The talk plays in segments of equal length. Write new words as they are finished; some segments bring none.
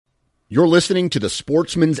You're listening to the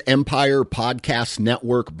Sportsman's Empire Podcast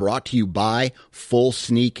Network, brought to you by Full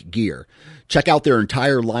Sneak Gear. Check out their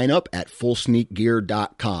entire lineup at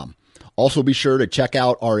fullsneakgear.com. Also be sure to check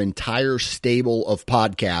out our entire stable of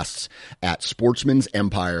podcasts at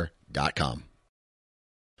sportsmansempire.com.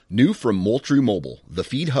 New from Moultrie Mobile, the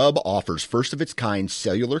Feed Hub offers first-of-its-kind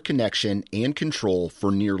cellular connection and control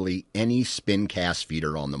for nearly any spin cast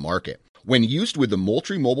feeder on the market. When used with the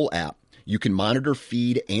Moultrie Mobile app, you can monitor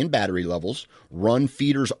feed and battery levels, run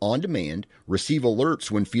feeders on demand, receive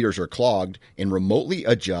alerts when feeders are clogged, and remotely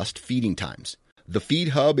adjust feeding times. The Feed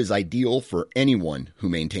Hub is ideal for anyone who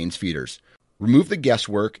maintains feeders. Remove the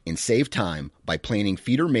guesswork and save time by planning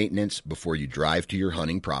feeder maintenance before you drive to your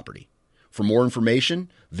hunting property. For more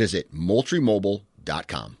information, visit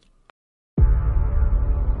MoultrieMobile.com.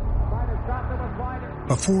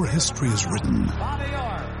 Before history is written,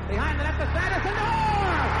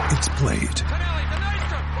 it's played.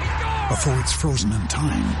 Before it's frozen in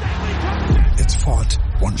time, it's fought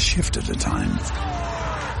one shift at a time.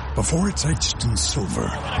 Before it's etched in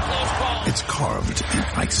silver, it's carved in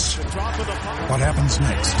ice. What happens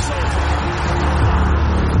next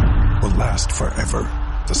will last forever.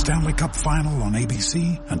 The Stanley Cup Final on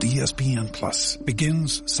ABC and ESPN Plus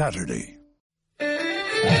begins Saturday.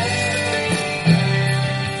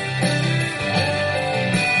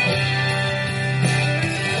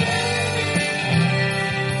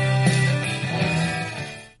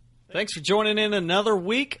 Thanks for joining in another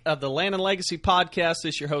week of the Land and Legacy Podcast.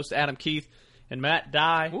 This is your host, Adam Keith, and Matt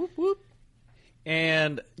Dye. Whoop, whoop.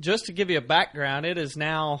 And just to give you a background, it is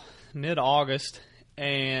now mid-August,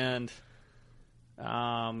 and,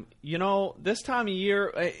 this time of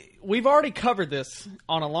year, we've already covered this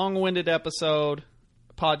on a long-winded episode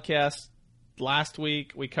podcast last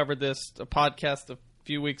week. We covered this, a podcast a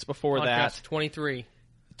few weeks before that. Podcast 23.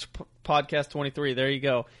 Podcast 23, there you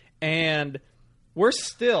go. And we're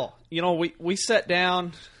still, we sat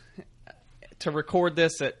down to record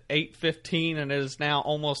this at 8:15, and it is now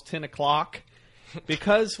almost 10 o'clock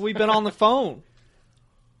because we've been on the phone.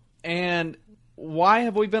 And why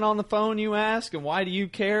have we been on the phone, you ask? And why do you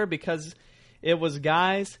care? Because it was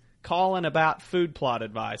guys calling about food plot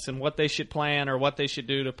advice and what they should plan or what they should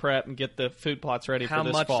do to prep and get the food plots ready for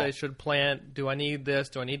this fall. How much they should plant. Do I need this?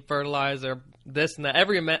 Do I need fertilizer? This and that.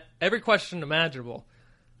 Every question imaginable.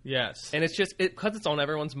 Yes. And it's just because it's on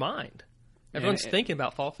everyone's mind. Everyone's thinking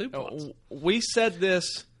about fall food plots. We said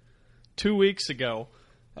this 2 weeks ago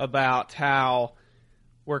about how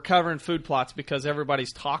we're covering food plots because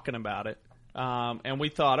everybody's talking about it. And we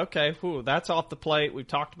thought, okay, that's off the plate. We've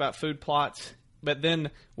talked about food plots. But then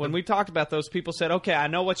when we talked about those, people said, okay, I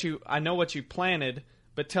know what you planted,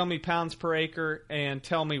 but tell me pounds per acre and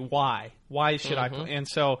tell me why. Why should I? And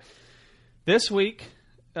so this week,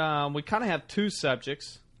 we kind of have two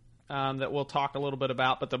subjects that we'll talk a little bit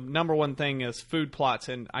about, but the number one thing is food plots,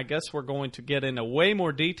 and I guess we're going to get into way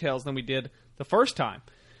more details than we did the first time,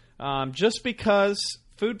 just because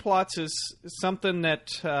food plots is something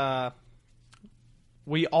that I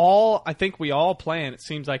think we all plan, it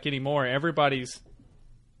seems like anymore. Everybody's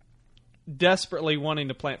desperately wanting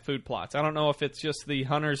to plant food plots. I don't know if it's just the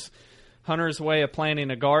hunter's way of planting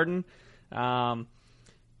a garden.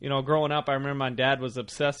 Growing up, I remember my dad was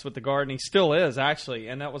obsessed with the garden. He still is, actually,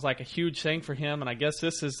 and that was like a huge thing for him, and I guess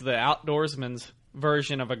this is the outdoorsman's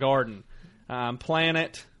version of a garden. Plant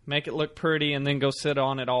it, make it look pretty, and then go sit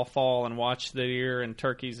on it all fall and watch the deer and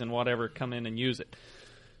turkeys and whatever come in and use it.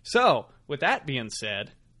 So, with that being said,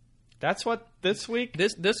 that's what this week...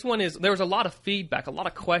 This one is... There was a lot of feedback, a lot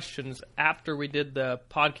of questions after we did the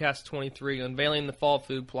podcast 23, unveiling the fall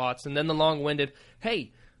food plots, and then the long-winded,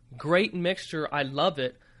 hey, great mixture, I love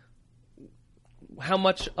it. How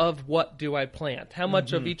much of what do I plant? How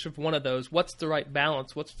much of each of one of those? What's the right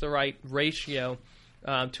balance? What's the right ratio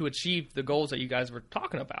to achieve the goals that you guys were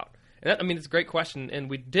talking about? And that, it's a great question, and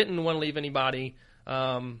we didn't want to leave anybody,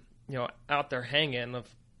 out there hanging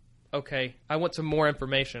of, okay, I want some more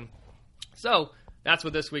information. So that's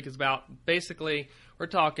what this week is about. Basically, we're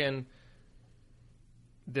talking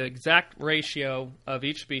the exact ratio of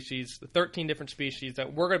each species, the 13 different species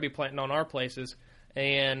that we're going to be planting on our places,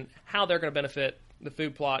 and how they're going to benefit the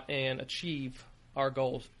food plot and achieve our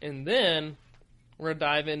goals. And then we're going to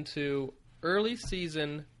dive into early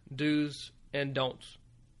season do's and don'ts.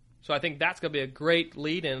 So I think that's going to be a great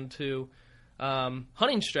lead into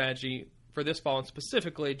hunting strategy for this fall, and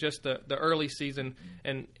specifically just the early season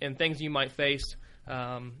and things you might face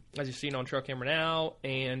as you've seen on trail camera now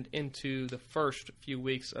and into the first few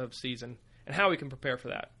weeks of season and how we can prepare for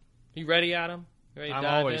that. You ready, Adam? You ready to I'm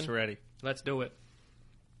dive always in? ready. Let's do it.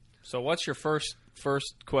 So what's your first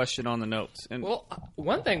first question on the notes. And Well,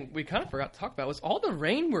 one thing we kind of forgot to talk about was all the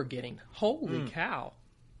rain we're getting. Holy cow.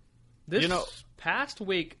 This past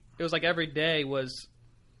week, it was like every day was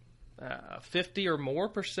 50 or more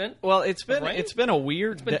 %. well, it's been rain? a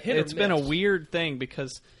weird It's been hit or a miss. weird thing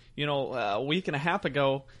because a week and a half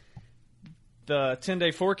ago, the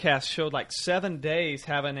 10-day forecast showed like 7 days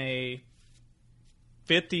having a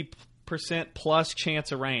 50% plus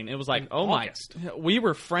chance of rain. It was like, In oh August. my! We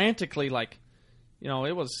were frantically like, it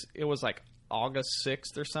was like August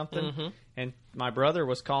 6th or something, Mm-hmm. and my brother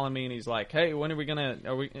was calling me and he's like, hey, when are we gonna?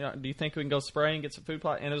 Do you think we can go spray and get some food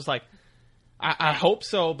plot? And it was like, I hope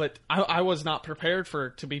so, but I was not prepared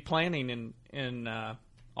to be planning in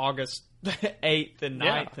August 8th and 9th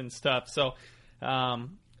Yeah. and stuff. So,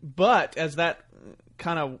 but as that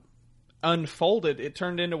kind of unfolded, it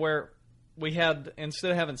turned into where we had,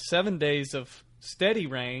 instead of having 7 days of steady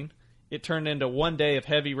rain, it turned into 1 day of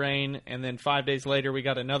heavy rain, and then 5 days later we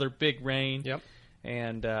got another big rain. Yep.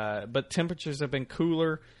 And but temperatures have been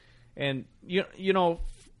cooler, and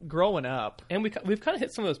growing up, And we've kind of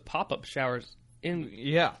hit some of those pop-up showers in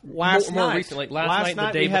yeah, more recently. Last night,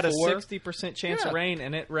 the day we had before. a 60% chance of Yeah. rain,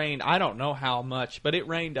 and it rained. I don't know how much, but it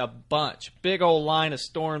rained a bunch. Big old line of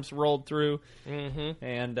storms rolled through,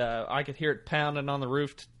 and I could hear it pounding on the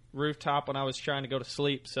rooftop when I was trying to go to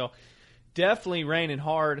sleep. So definitely raining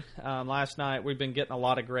hard last night. We've been getting a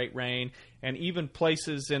lot of great rain, and even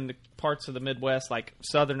places in the parts of the Midwest like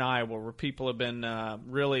southern Iowa where people have been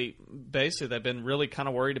they've been really kind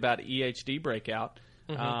of worried about EHD breakout.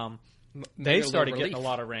 They a started little getting a relief.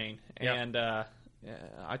 lot of rain, Yeah. and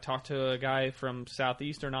I talked to a guy from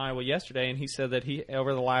southeastern Iowa yesterday, and he said that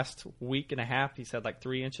over the last week and a half, he's had like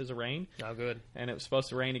 3 inches of rain. Oh, good. And it was supposed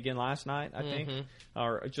to rain again last night, I think,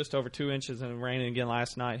 or just over 2 inches, and raining again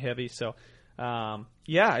last night, heavy. So,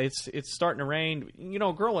 it's starting to rain.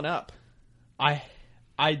 Growing up,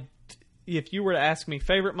 if you were to ask me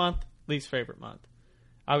favorite month, least favorite month,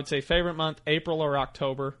 I would say favorite month, April or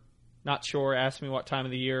October. Not sure. Ask me what time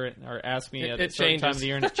of the year, or ask me at a It certain time changes. of the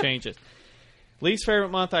year, and it changes. Least favorite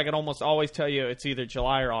month, I can almost always tell you it's either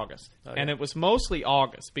July or August. And it was mostly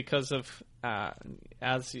August because of, I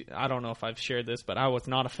don't know if I've shared this, but I was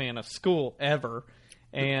not a fan of school ever.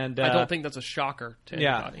 And I don't think that's a shocker to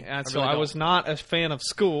anybody. and so really I don't. was not a fan of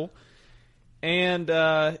school. And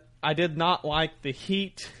I did not like the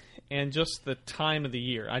heat and just the time of the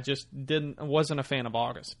year. I just wasn't a fan of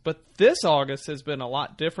August. But this August has been a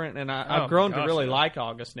lot different, and I've grown to really like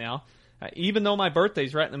August now, even though my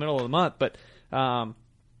birthday's right in the middle of the month. But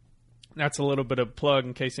that's a little bit of a plug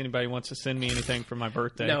in case anybody wants to send me anything for my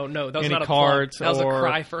birthday. No, that was any not a cards plug. That was or, a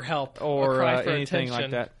cry for help or a cry for anything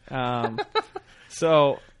attention. like that.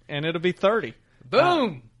 So, and it'll be 30.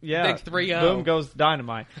 Boom! Yeah, Big 3-0. Boom goes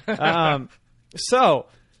dynamite. So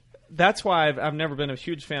that's why I've never been a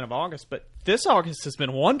huge fan of August, but this August has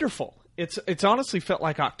been wonderful. It's honestly felt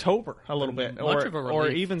like October a little bit, Much of a or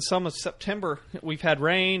relief. even some of September. We've had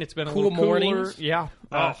rain. It's been a Cool little cooler. mornings. Yeah,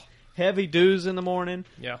 Oh. heavy dews in the morning.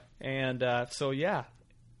 Yeah. And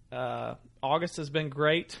August has been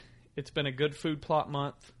great. It's been a good food plot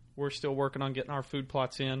month. We're still working on getting our food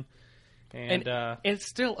plots in, and it's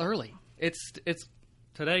still early. It's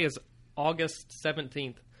today is August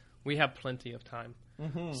 17th. We have plenty of time.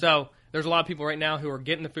 So there's a lot of people right now who are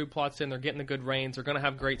getting the food plots in. They're getting the good rains. They're going to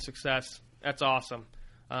have great success. That's awesome.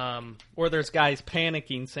 or there's guys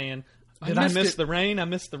panicking saying, "Did I miss the rain? I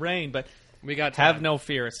missed the rain." But we got time. have no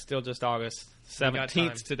fear. It's still just August time.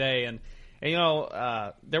 17th today, and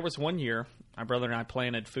there was one year my brother and I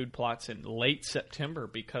planted food plots in late September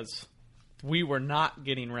because we were not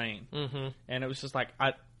getting rain, and it was just like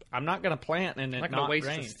I'm not going to plant and it not not going to waste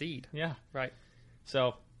rain. the seed. Yeah, Right.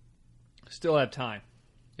 so still have time.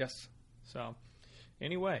 Yes. So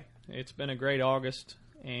anyway, it's been a great August,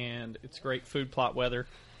 and it's great food plot weather.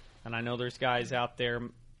 And I know there's guys out there.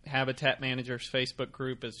 Habitat Manager's Facebook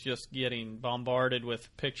group is just getting bombarded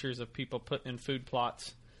with pictures of people putting in food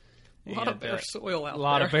plots. A lot of bare soil out there. A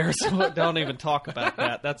lot of bare soil. Don't even talk about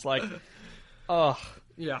that. That's like, oh,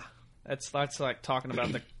 Yeah. that's like talking about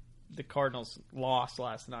the Cardinals' loss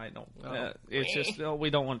last night. No, it's just we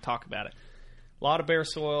don't want to talk about it. A lot of bare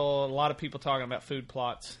soil. A lot of people talking about food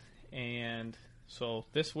plots, and so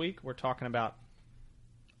this week we're talking about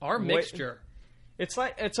Our mixture.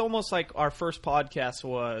 It's almost like our first podcast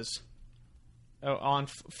was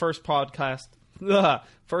first podcast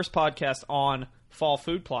on fall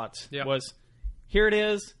food plots. Yep. Was here it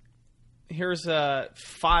is. Here's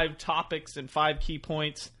 5 topics and 5 key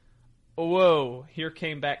points. Whoa! Here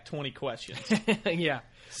came back 20 questions. Yeah.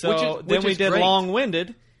 So Which then we is did great.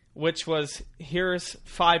 long-winded, which was here's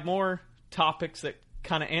 5 more topics that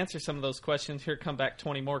kind of answer some of those questions, here come back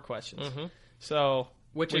 20 more questions. Mm-hmm. So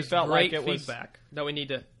which we is felt great like it feedback that we need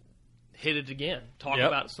to hit it again, talk Yep.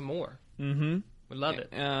 about it some more. Mm-hmm. We love it.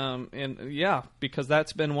 And yeah, because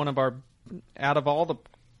that's been one of our, out of all the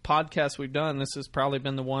podcasts we've done, this has probably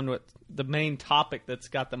been the one with the main topic that's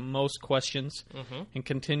got the most questions and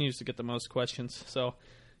continues to get the most questions. So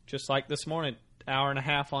just like this morning, hour and a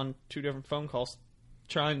half on 2 different phone calls,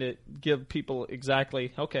 trying to give people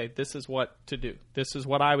exactly, okay, this is what to do. This is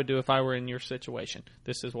what I would do if I were in your situation.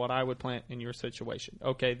 This is what I would plant in your situation.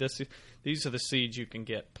 Okay, these are the seeds you can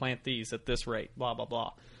get. Plant these at this rate, blah, blah,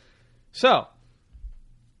 blah. So,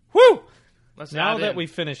 whew! Now that we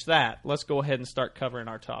finished that, let's go ahead and start covering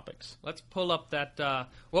our topics. Let's pull up that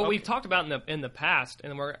what we've talked about in the past,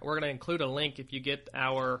 and we're going to include a link if you get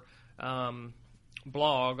our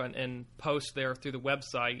blog and post there through the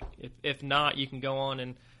website. If not, you can go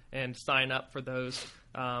on and sign up for those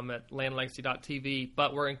at landlegacy.tv.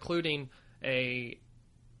 But we're including a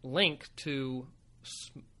link to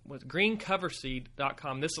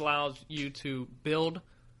greencoverseed.com. This allows you to build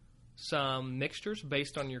some mixtures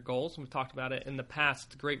based on your goals. We've talked about it in the past.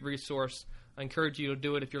 It's a great resource. I encourage you to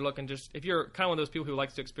do it if you're looking. If you're kind of one of those people who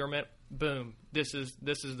likes to experiment, boom, this is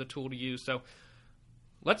the tool to use. So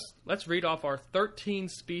let's read off our 13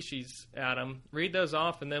 species, Adam. Read those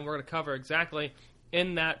off, and then we're going to cover exactly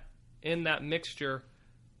in that mixture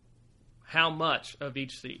how much of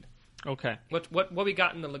each seed. Okay. What we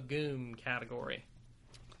got in the legume category.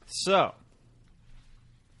 So,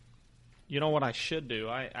 you know what I should do?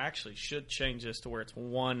 I actually should change this to where it's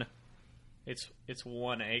 1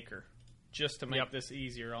 acre, just to make this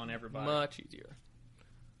easier on everybody. Much easier.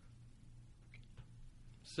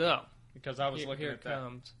 So, because I was looking here at it that.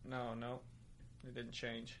 Comes. No, it didn't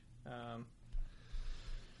change.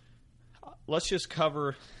 Let's just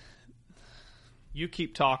cover. You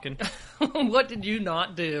keep talking. What did you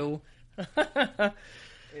not do?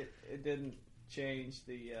 It didn't change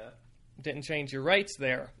the. Didn't change your rates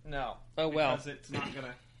there. No. Oh, well. Because it's not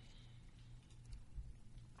gonna.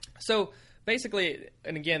 So basically,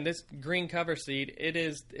 and again, this green cover seed, it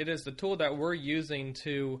is the tool that we're using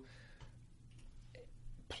to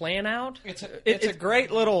plan out. It's a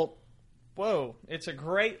great little. Whoa! It's a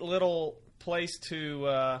great little place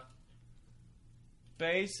to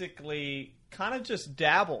basically kind of just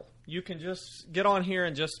dabble. You can just get on here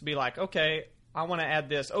and just be like, okay, I want to add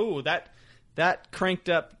this. Oh, that cranked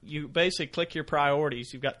up. You basically click your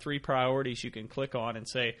priorities. You've got 3 priorities you can click on and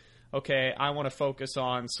say, okay, I want to focus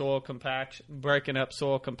on soil compaction, breaking up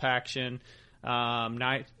soil compaction,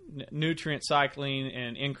 nutrient cycling,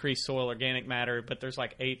 and increased soil organic matter. But there's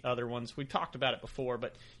like 8 other ones. We talked about it before,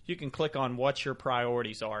 but you can click on what your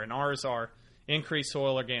priorities are. And ours are increased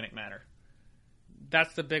soil organic matter.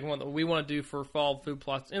 That's the big one that we want to do for fall food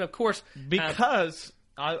plots. And of course, because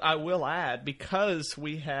I will add, because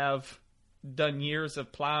we have done years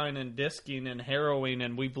of plowing and disking and harrowing,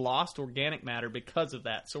 and we've lost organic matter because of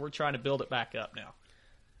that. So we're trying to build it back up now.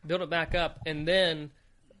 Build it back up, and then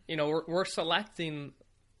we're selecting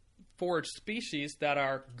forage species that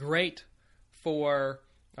are great for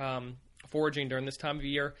foraging during this time of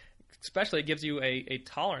year. Especially, it gives you a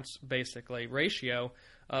tolerance, basically, ratio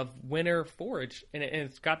of winter forage, and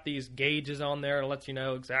it's got these gauges on there to let you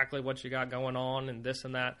know exactly what you got going on and this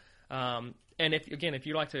and that. And if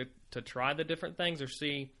you like to try the different things or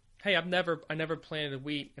see, hey, I never planted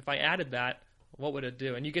wheat. If I added that, what would it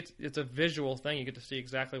do? And it's a visual thing. You get to see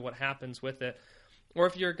exactly what happens with it. Or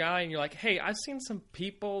if you're a guy and you're like, hey, I've seen some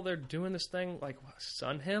people, they're doing this thing like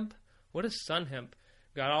sun hemp. What is sun hemp?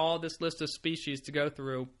 Got all this list of species to go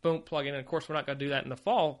through. Boom, plug in. And of course, we're not going to do that in the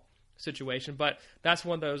fall situation, but that's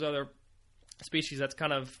one of those other species that's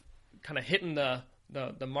kind of hitting the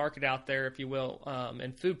market out there, if you will,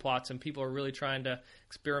 in food plots, and people are really trying to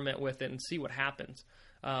experiment with it and see what happens.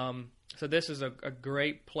 So this is a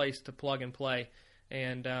great place to plug and play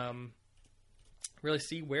and really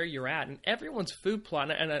see where you're at. And everyone's food plot,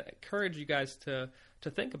 and I encourage you guys to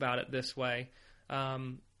think about it this way.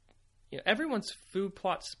 Everyone's food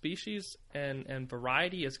plot species and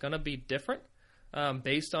variety is going to be different.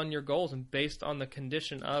 Based on your goals and based on the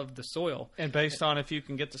condition of the soil. And based on if you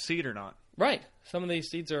can get the seed or not. Right. Some of these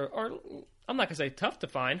seeds are I'm not going to say tough to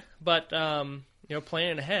find, but,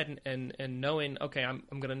 planning ahead and knowing, okay, I'm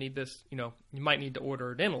going to need this, you might need to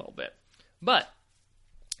order it in a little bit. But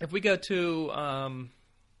if we go to,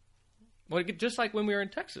 just like when we were in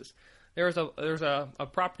Texas, there's a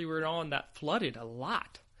property we were on that flooded a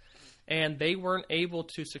lot, and they weren't able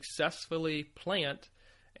to successfully plant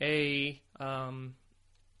a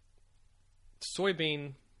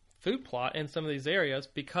soybean food plot in some of these areas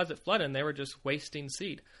because it flooded and they were just wasting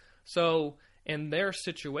seed. So in their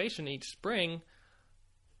situation each spring,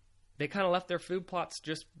 they kind of left their food plots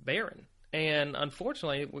just barren. And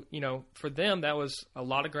unfortunately, for them, that was a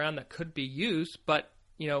lot of ground that could be used. But,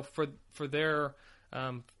 for their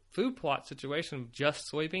food plot situation, just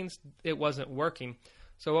soybeans, it wasn't working.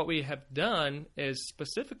 So what we have done is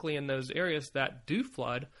specifically in those areas that do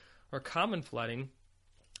flood or common flooding,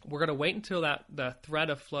 we're going to wait until the threat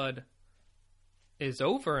of flood is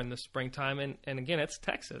over in the springtime. And again, it's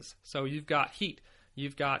Texas. So you've got heat.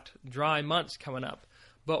 You've got dry months coming up.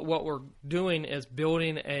 But what we're doing is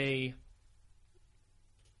building a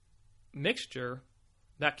mixture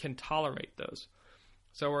that can tolerate those.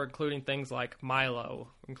 So we're including things like milo,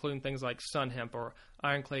 including things like sun hemp or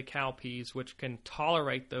iron clay cowpeas, which can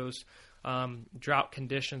tolerate those drought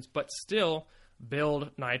conditions, but still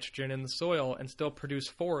build nitrogen in the soil and still produce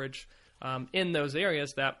forage in those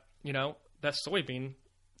areas that, that soybean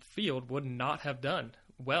field would not have done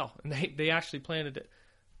well. And they actually planted it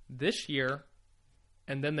this year,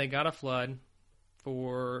 and then they got a flood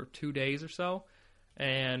for 2 days or so,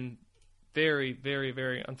 and very, very,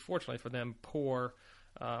 very unfortunately for them, poor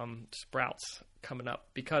sprouts coming up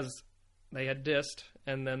because they had dissed,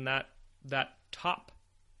 and then that top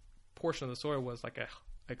portion of the soil was like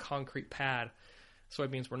a concrete pad.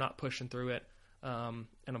 Soybeans were not pushing through it, and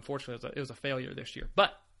unfortunately it was a failure this year.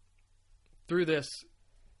 But through this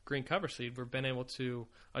green cover seed, we've been able to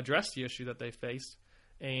address the issue that they faced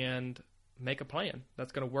and make a plan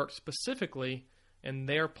that's going to work specifically in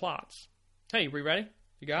their plots. Hey, we ready?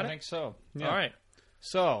 You got it? I think so. Yeah. All right.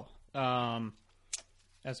 So,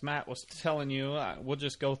 as Matt was telling you, we'll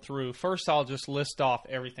just go through. First, I'll just list off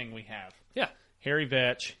everything we have. Yeah. Hairy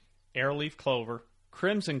vetch, arrowleaf clover,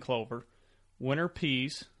 crimson clover, winter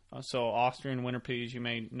peas, so Austrian winter peas, you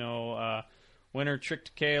may know, winter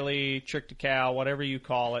triticale, whatever you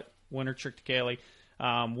call it, winter triticale,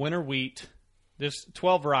 winter wheat. There's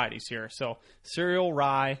 12 varieties here. So cereal,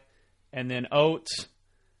 rye, and then oats,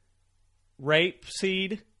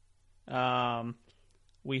 rapeseed.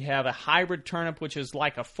 We have a hybrid turnip, which is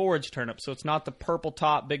like a forage turnip. So it's not the purple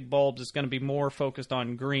top, big bulbs. It's going to be more focused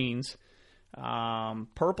on greens.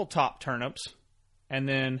 Purple top turnips, and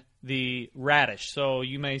then the radish. So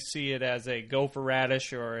you may see it as a gopher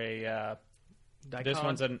radish or a Daikon. This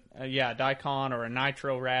one's a daikon or a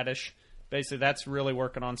nitro radish. Basically, that's really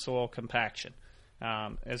working on soil compaction,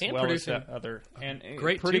 as and well as producing other and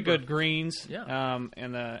great pretty tuber. good greens. Yeah.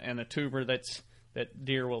 And the tuber that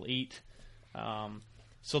deer will eat.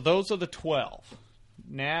 So those are the 12.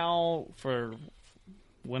 Now, for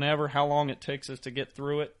how long it takes us to get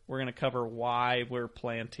through it, we're going to cover why we're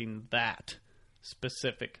planting that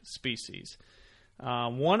specific species.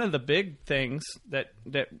 One of the big things that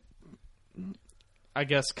I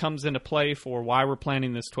guess comes into play for why we're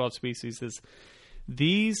planting this 12 species is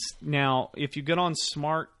these. Now, if you get on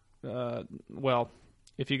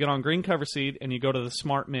if you get on green cover seed and you go to the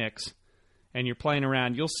Smart Mix and you're playing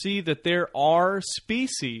around, you'll see that there are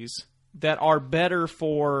species that are better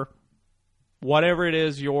for whatever it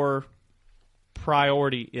is your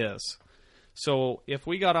priority is. So if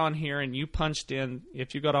we got on here and you punched in,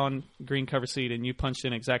 if you got on green cover seed and you punched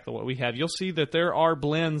in exactly what we have, you'll see that there are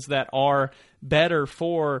blends that are better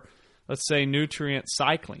for, let's say, nutrient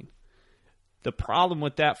cycling. The problem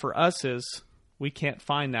with that for us is we can't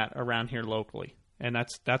find that around here locally. And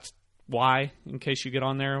that's why, in case you get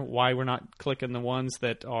on there, why we're not clicking the ones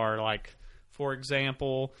that are like, for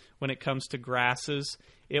example, when it comes to grasses,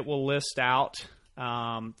 it will list out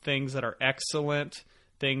things that are excellent,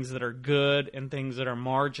 things that are good, and things that are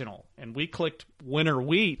marginal. And we clicked winter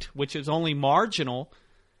wheat, which is only marginal,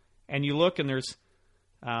 and you look and there's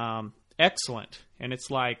excellent. And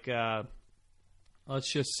it's like,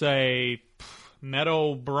 let's just say,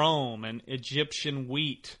 meadow brome and Egyptian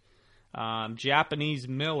wheat, Japanese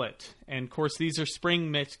millet. And, of course, these are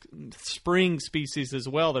spring species as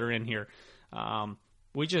well that are in here.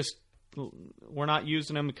 We're not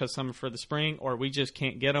using them because some are for the spring, or we just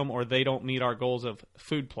can't get them, or they don't meet our goals of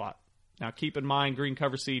food plot. Now, keep in mind, green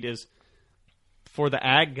cover seed is for the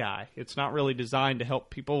ag guy. It's not really designed to help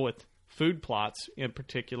people with food plots in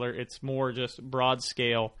particular. It's more just broad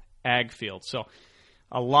scale ag fields. So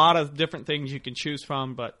a lot of different things you can choose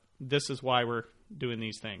from, but this is why we're doing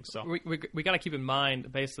these things. So we got to keep in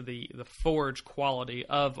mind basically the forage quality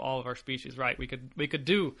of all of our species, right? We could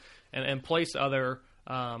do and place other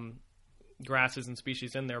grasses and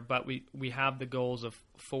species in there, but we have the goals of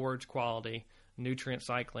forage quality, nutrient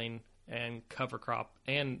cycling, and cover crop.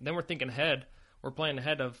 And then we're thinking ahead. We're planning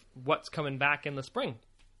ahead of what's coming back in the spring.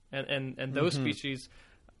 And those species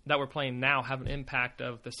that we're playing now have an impact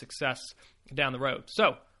of the success down the road.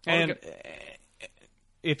 So, and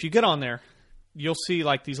if you get on there, you'll see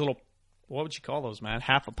like these little, what would you call those, man?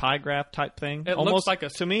 Half a pie graph type thing? It looks like a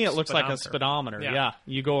to me, it looks like a speedometer. Yeah.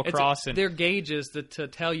 You go across and they're gauges to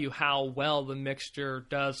tell you how well the mixture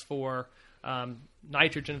does for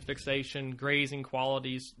nitrogen fixation, grazing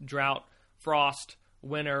qualities, drought, frost,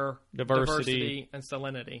 winter, diversity, and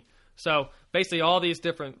salinity. So basically all these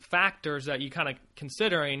different factors that you kind of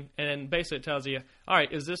considering, and then basically it tells you, all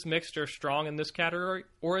right, is this mixture strong in this category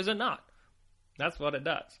or is it not? That's what it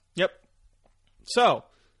does. Yep. So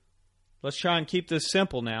let's try and keep this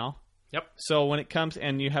simple now. Yep. So when it comes,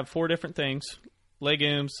 and you have 4 different things: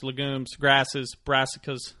 legumes, grasses,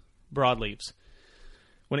 brassicas, broadleaves.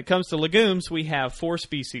 When it comes to legumes, we have 4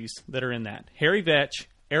 species that are in that: hairy vetch,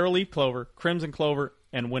 arrowleaf clover, crimson clover,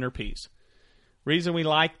 and winter peas. Reason we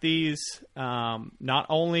like these, not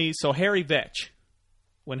only, so hairy vetch,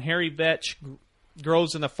 when hairy vetch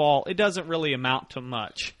grows in the fall, it doesn't really amount to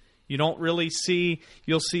much. You don't really see,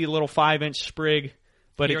 you'll see a little 5-inch sprig,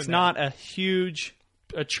 but it's not a huge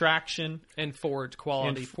attraction. And forage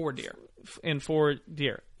quality for deer. And for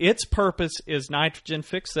deer. Its purpose is nitrogen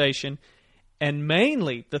fixation, and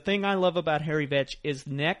mainly, the thing I love about hairy vetch is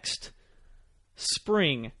next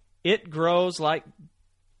spring, it grows like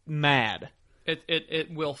mad.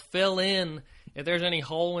 It will fill in. If there's any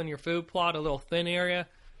hole in your food plot, a little thin area,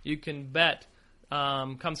 you can bet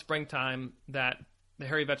come springtime that the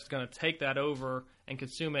hairy vetch is going to take that over and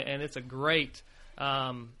consume it, and it's a great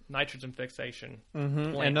nitrogen fixation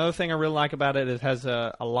plant. Another thing I really like about it, it has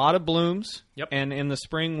a lot of blooms. Yep. And in the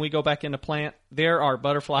spring, we go back into plant. There are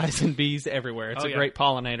butterflies and bees everywhere. It's a great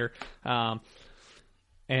pollinator.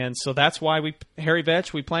 And so that's why hairy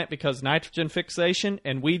vetch we plant, because nitrogen fixation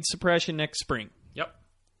and weed suppression next spring. Yep.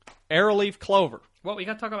 Arrowleaf clover. Well, we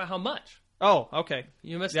got to talk about how much. Oh, okay.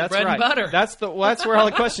 You missed the bread and butter. That's where all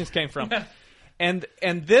the questions came from. And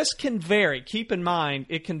this can vary. Keep in mind,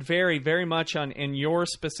 it can vary very much in your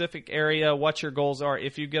specific area, what your goals are.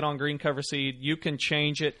 If you get on green cover seed, you can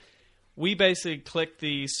change it. We basically click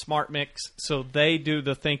the Smart Mix, so they do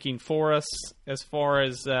the thinking for us as far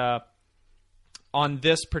as on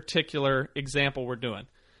this particular example we're doing.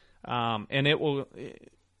 And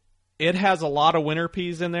it has a lot of winter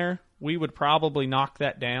peas in there. We would probably knock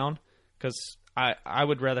that down, because I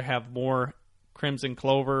would rather have more crimson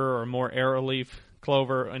clover or more arrowleaf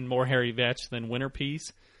clover and more hairy vetch than winter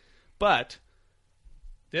peas. But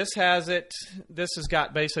this has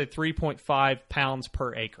got basically 3.5 pounds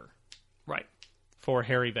per acre. Right. For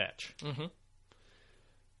hairy vetch. Mm-hmm.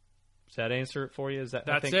 Does that answer it for you?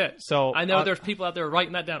 That's it. So I know there's people out there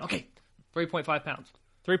writing that down. Okay, 3.5 pounds.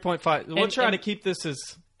 3.5. We'll try to keep this as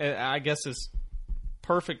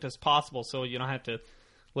perfect as possible, so you don't have to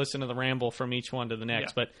listen to the ramble from each one to the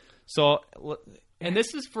next. Yeah. But so, and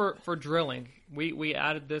this is for drilling. We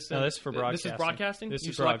added this. No, this is for broadcasting. This is broadcasting. This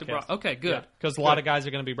is broadcasting. Okay, good. Because a lot of guys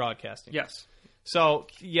are going to be broadcasting. Yes. So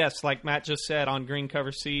yes, like Matt just said, on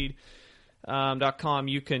greencoverseed.com,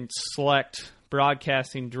 you can select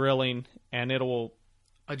broadcasting, drilling, and it will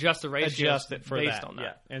adjust the ratio based on that.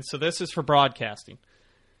 Yeah. And so this is for broadcasting.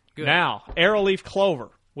 Good. Now, arrowleaf clover.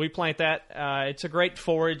 We plant that. It's a great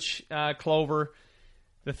forage clover.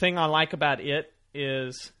 The thing I like about it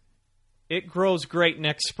is it grows great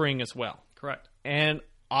next spring as well. Correct. And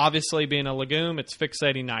obviously, being a legume, it's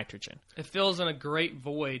fixating nitrogen. It fills in a great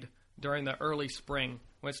void during the early spring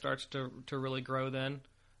when it starts to really grow then,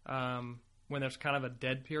 when there's kind of a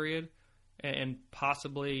dead period and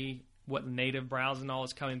possibly what native browse and all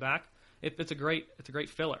is coming back. It's a great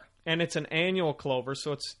filler. And it's an annual clover,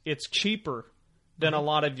 so it's cheaper than a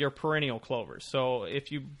lot of your perennial clovers. So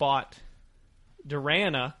if you bought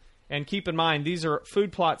Durana, and keep in mind, these are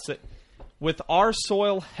food plots that, with our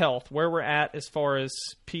soil health, where we're at as far as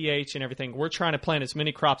pH and everything, we're trying to plant as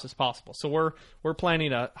many crops as possible. So we're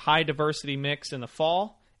planting a high diversity mix in the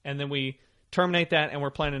fall, and then we terminate that, and we're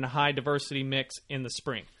planting a high diversity mix in the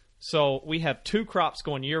spring. So we have 2 crops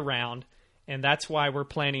going year round, and that's why we're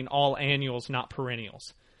planting all annuals, not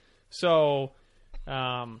perennials. So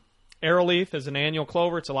arrowleaf is an annual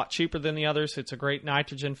clover. It's a lot cheaper than the others. It's a great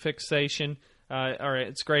nitrogen fixation.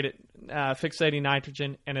 It's great at fixating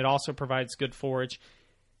nitrogen, and it also provides good forage.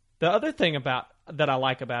 The other thing that I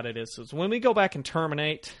like about it is when we go back and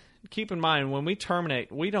terminate, keep in mind, when we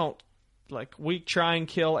terminate, we don't, we try and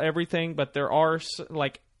kill everything, but there are,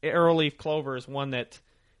 arrowleaf clover is one that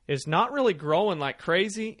is not really growing like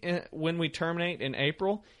crazy when we terminate in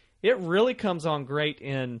April. It really comes on great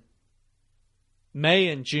in May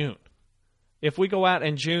and June. If we go out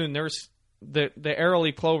in June, there's the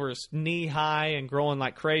arrowleaf clover is knee high and growing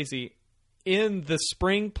like crazy in the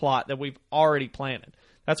spring plot that we've already planted.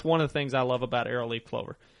 That's one of the things I love about arrowleaf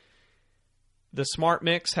clover. The Smart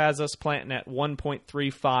Mix has us planting at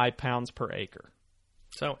 1.35 pounds per acre.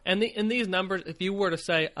 So, and these numbers, if you were to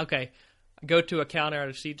say, okay, go to a counter at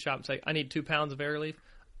a seed shop and say, I need 2 pounds of air leaf,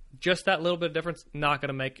 just that little bit of difference, not going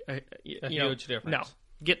to make a huge difference. No,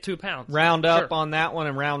 get 2 pounds. Round up on that one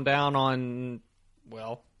and round down on,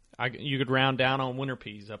 well, you could round down on winter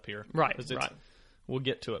peas up here. Right. We'll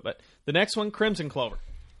get to it. But the next one, crimson clover.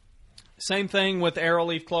 Same thing with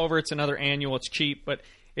arrowleaf clover. It's another annual. It's cheap, but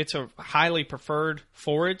it's a highly preferred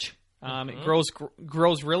forage. It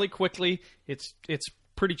grows really quickly. It's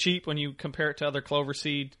pretty cheap when you compare it to other clover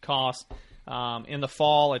seed costs. In the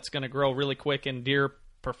fall, it's going to grow really quick, and deer,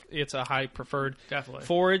 it's a high preferred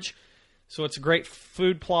forage. So it's a great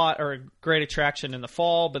food plot or a great attraction in the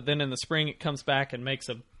fall, but then in the spring it comes back and makes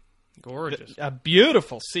a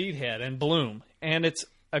beautiful seed head and bloom. And it's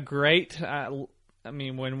a great,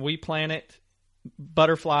 when we plant it,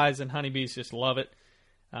 butterflies and honeybees just love it.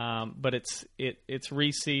 But it's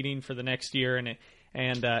reseeding for the next year, and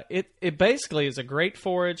it basically is a great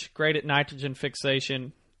forage, great at nitrogen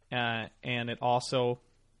fixation, and it also,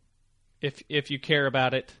 if you care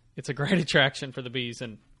about it, it's a great attraction for the bees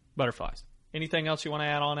and butterflies. Anything else you want to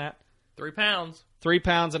add on that? 3 pounds. 3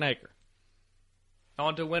 pounds an acre.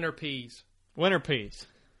 On to winter peas. Winter peas.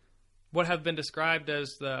 What have been described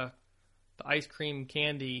as the ice cream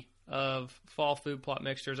candy of fall food plot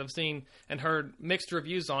mixtures. I've seen and heard mixed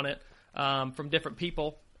reviews on it from different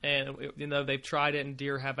people, and they've tried it, and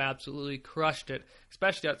deer have absolutely crushed it,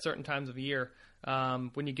 especially at certain times of year.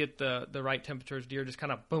 When you get the right temperatures, deer just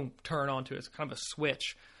kind of, boom, turn onto it. It's kind of a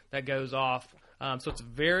switch that goes off. So it's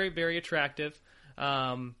very, very attractive.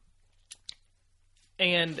 And,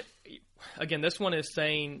 again, this one is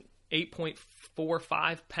saying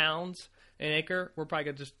 8.45 pounds an acre. We're probably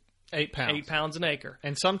going to just 8 pounds. 8 pounds an acre.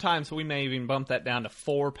 And sometimes we may even bump that down to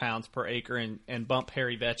 4 pounds per acre and bump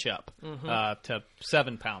hairy vetch up to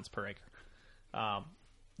 7 pounds per acre.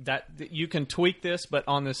 That you can tweak this, but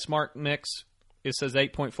on this Smart Mix, it says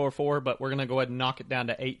 8.44, but we're going to go ahead and knock it down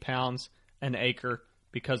to 8 pounds an acre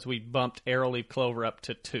because we bumped arrowleaf clover up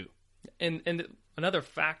to 2. And another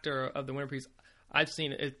factor of the winter peas I've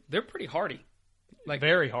seen, they're pretty hardy.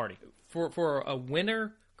 Very hardy. For a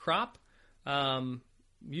winter crop,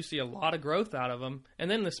 you see a lot of growth out of them.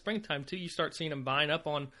 And then in the springtime, too, you start seeing them buying up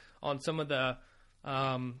on some of the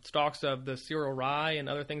stalks of the cereal rye and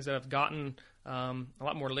other things that have gotten a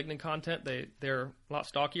lot more lignin content. They're a lot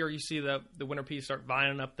stockier. You see the winter peas start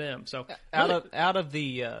vining up them. So out of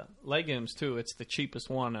the legumes, too, it's the cheapest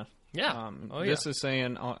one. This is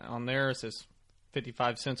saying on theirs is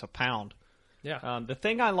 55 cents a pound. Yeah. The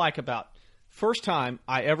thing I like about first time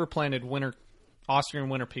I ever planted Austrian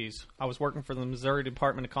winter peas, I was working for the Missouri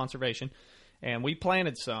Department of Conservation, and we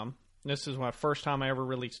planted some. This is my first time I ever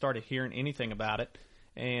really started hearing anything about it,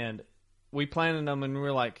 and we planted them, and we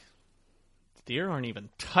were like, deer aren't even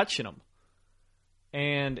touching them.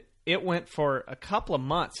 And it went for a couple of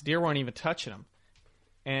months. Deer weren't even touching them.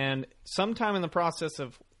 And sometime in the process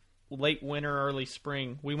of late winter, early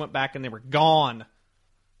spring, we went back, and they were gone.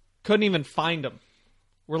 Couldn't even find them.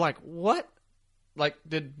 We're like, what? Like,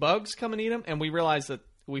 did bugs come and eat them? And we realized that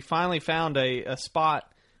we finally found a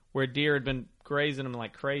spot where deer had been grazing them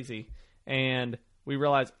like crazy. And we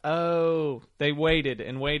realized, they waited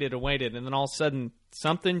and waited and waited. And then all of a sudden,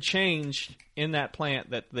 something changed in that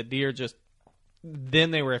plant that the deer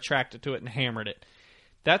then they were attracted to it and hammered it.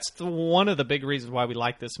 That's one of the big reasons why we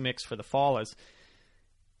like this mix for the fall is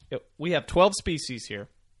we have 12 species here.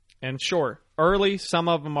 And sure, early, some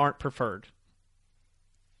of them aren't preferred.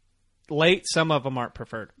 Late, some of them aren't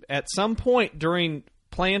preferred. At some point during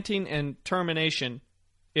planting and termination,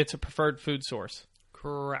 it's a preferred food source.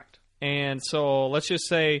 Correct. And so let's just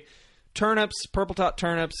say turnips, purple top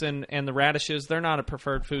turnips, and the radishes, they're not a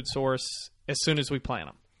preferred food source as soon as we plant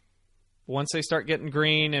them. Once they start getting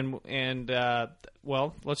green and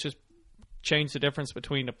let's just change the difference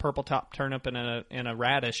between a purple top turnip and a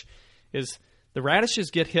radish is the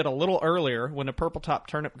radishes get hit a little earlier when the purple top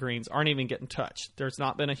turnip greens aren't even getting touched. There's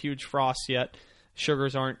not been a huge frost yet.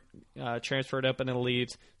 Sugars aren't transferred up into the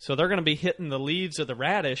leaves. So they're going to be hitting the leaves of the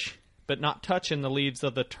radish, but not touching the leaves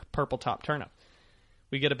of the purple top turnip.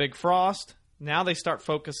 We get a big frost. Now they start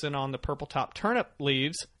focusing on the purple top turnip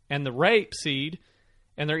leaves and the rape seed,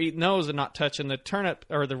 and they're eating those and not touching the turnip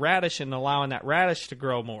or the radish and allowing that radish to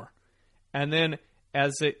grow more. And then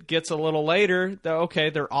as it gets a little later,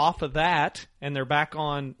 they're off of that, and they're back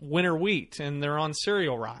on winter wheat, and they're on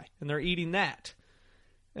cereal rye, and they're eating that.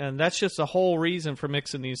 And that's just the whole reason for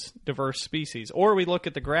mixing these diverse species. Or we look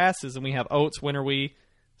at the grasses, and we have oats, winter wheat,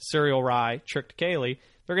 cereal rye, triticale.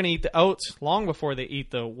 They're going to eat the oats long before they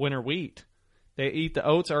eat the winter wheat. They eat the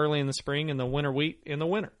oats early in the spring and the winter wheat in the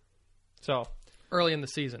winter. So Early in the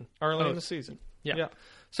season. early in the season. Yeah.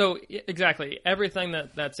 So exactly, everything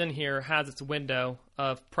that's in here has its window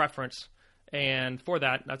of preference, and for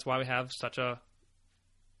that's why we have such a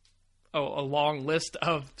long list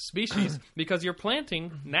of species because you're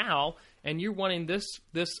planting now and you're wanting this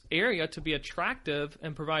area to be attractive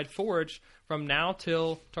and provide forage from now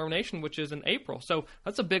till termination, which is in April. So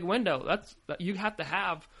that's a big window. You have to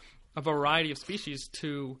have a variety of species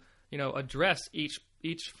to address each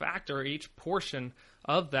factor, each portion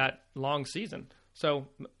of that long season. So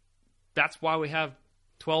that's why we have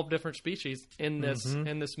 12 different species in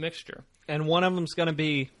this mixture. And one of them's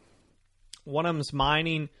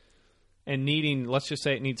mining and needing, let's just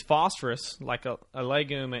say it needs phosphorus, like a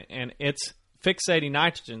legume, and it's fixating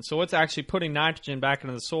nitrogen. So it's actually putting nitrogen back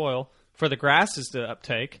into the soil for the grasses to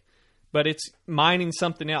uptake, but it's mining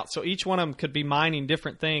something else. So each one of them could be mining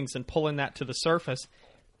different things and pulling that to the surface.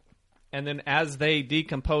 And then as they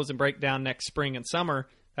decompose and break down next spring and summer,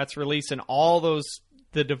 that's releasing all the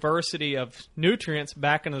diversity of nutrients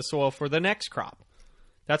back into the soil for the next crop.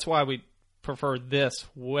 That's why we prefer this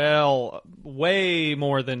way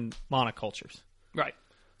more than monocultures. Right.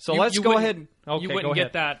 So let's go ahead. Okay, you wouldn't go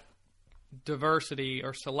get that diversity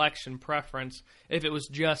or selection preference if it was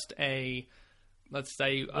just let's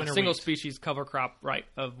say, a single species cover crop, right,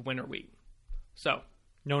 of winter wheat. So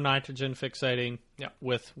no nitrogen fixating Yeah.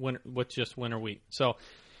 with just winter wheat. So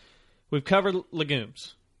we've covered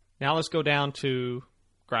legumes. Now let's go down to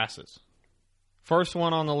grasses. First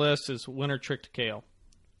one on the list is winter triticale.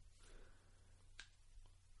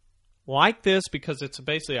 Like this because it's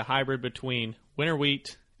basically a hybrid between winter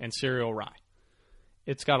wheat and cereal rye.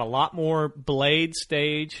 It's got a lot more blade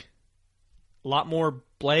stage, a lot more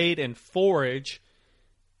blade and forage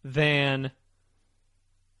than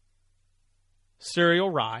cereal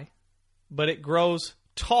rye, but it grows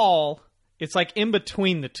tall. It's like in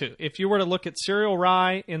between the two. If you were to look at cereal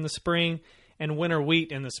rye in the spring and winter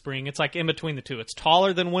wheat in the spring, it's like in between the two. It's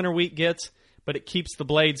taller than winter wheat gets, but it keeps the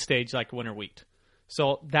blade stage like winter wheat.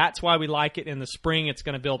 So that's why we like it in the spring. It's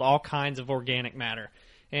going to build all kinds of organic matter.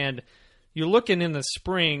 And you're looking in the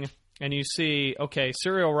spring and you see, okay,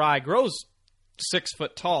 cereal rye grows 6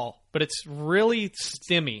 foot tall, but it's really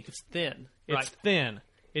stemmy. It's thin. It's thin.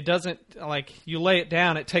 It doesn't, like, you lay it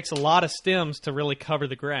down, it takes a lot of stems to really cover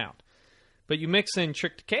the ground. But you mix in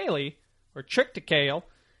triticale,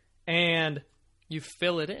 and you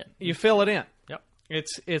fill it in. Yep.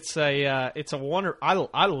 It's a wonder.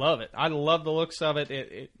 I love it. I love the looks of it.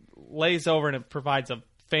 It lays over and it provides a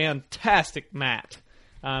fantastic mat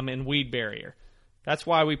and weed barrier. That's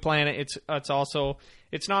why we plant it.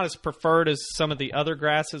 It's not as preferred as some of the other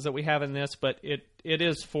grasses that we have in this, but it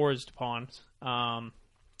is foraged upon.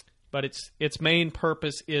 But its main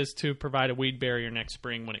purpose is to provide a weed barrier next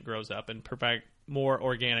spring when it grows up and provide more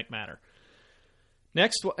organic matter.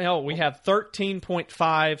 Next, we have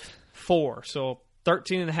 13.54, so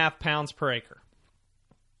 13.5 pounds per acre.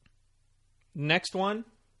 Next one,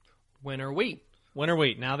 winter wheat. Winter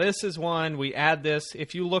wheat. Now, this is one, we add this.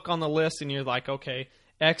 If you look on the list and you're like, okay,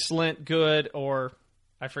 excellent, good, or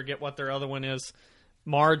I forget what their other one is,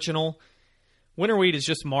 marginal. Winter wheat is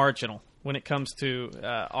just marginal when it comes to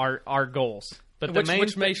our goals. But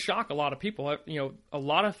which may shock a lot of people. A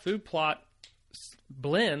lot of food plot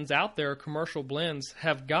blends out there, commercial blends,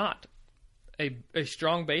 have got a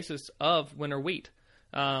strong basis of winter wheat.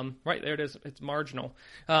 Right there it is. It's marginal.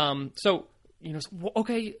 So,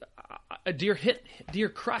 okay, a deer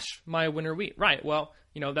crush my winter wheat. Right. Well,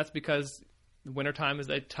 that's because wintertime is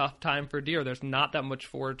a tough time for deer. There's not that much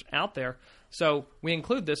forage out there. So we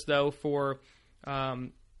include this, though, for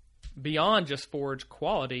beyond just forage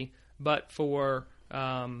quality, but for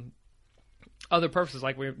other purposes,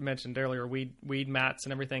 like we mentioned earlier, weed mats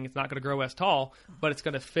and everything. It's not going to grow as tall, but it's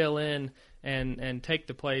going to fill in and take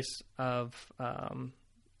the place of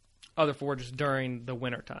other forages during the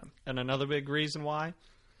wintertime. And another big reason why,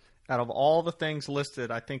 out of all the things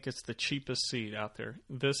listed, I think it's the cheapest seed out there.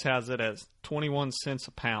 This has it as 21 cents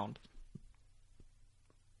a pound.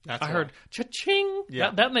 I heard cha-ching.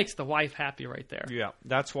 Yeah. That makes the wife happy right there. Yeah,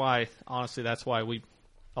 that's why, honestly,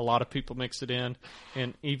 a lot of people mix it in,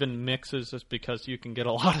 and even mixes is because you can get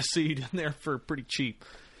a lot of seed in there for pretty cheap.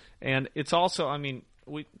 And it's also,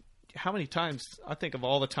 how many times, I think of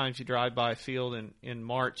all the times you drive by a field in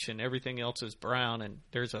March and everything else is brown and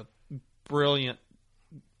there's a brilliant,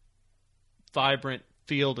 vibrant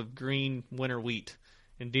field of green winter wheat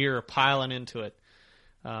and deer are piling into it.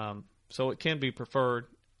 So it can be preferred.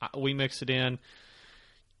 We mix it in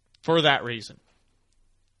for that reason.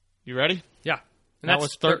 You ready? Yeah. And that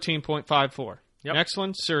was 13.54. Yep. Next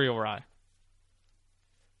one, cereal rye.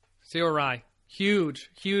 Cereal rye, huge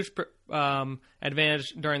advantage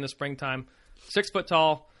during the springtime. 6 foot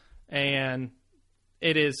tall, and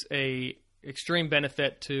it is a extreme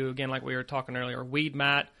benefit to, again, like we were talking earlier, weed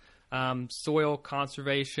mat, soil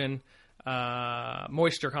conservation,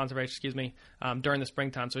 moisture conservation, during the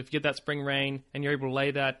springtime. So if you get that spring rain and you're able to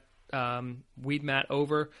lay that weed mat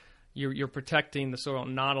over, you're protecting the soil,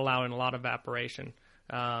 not allowing a lot of evaporation.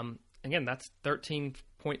 Again, that's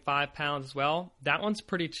 13.5 pounds as well. That one's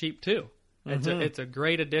pretty cheap too. It's a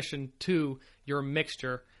great addition to your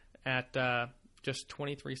mixture at just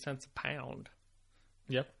 23 cents a pound.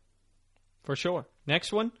 Yep, for sure.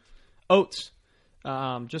 Next one, oats.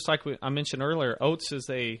 Just like I mentioned earlier, oats is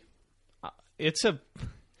it's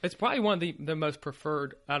probably one of the most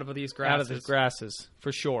preferred out of these grasses. Out of the grasses,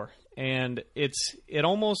 for sure. And it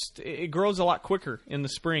grows a lot quicker in the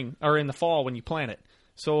spring or in the fall when you plant it.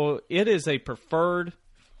 So it is a preferred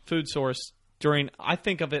food source I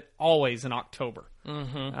think of it always in October.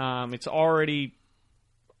 It's already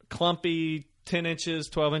clumpy, 10 inches,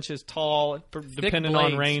 12 inches tall, depending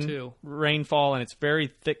on rainfall, and it's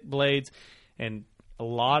very thick blades and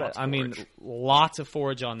lots of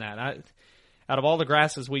forage on that. Out of all the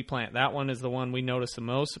grasses we plant, that one is the one we notice the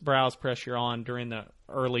most browse pressure on during the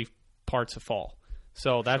early parts of fall.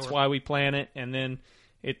 So that's why we plant it, and then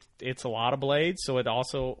it's a lot of blades, so it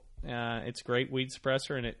also it's great weed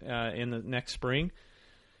suppressor in the next spring,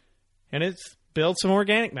 and it's build some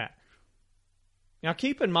organic matter. Now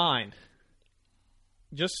keep in mind,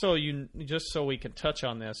 just so we can touch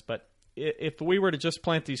on this, but if we were to just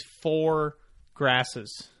plant these 4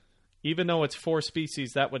 grasses, even though it's 4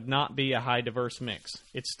 species, that would not be a high diverse mix.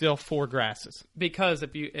 It's still 4 grasses. Because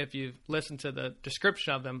if you listen to the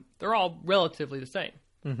description of them, they're all relatively the same.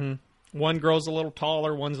 Mm-hmm. One grows a little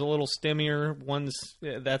taller, one's a little stemmier,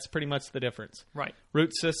 that's pretty much the difference. Right.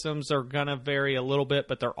 Root systems are going to vary a little bit,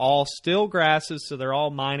 but they're all still grasses, so they're all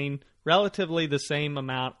mining relatively the same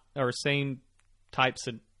amount or same types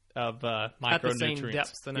of micronutrients. At the same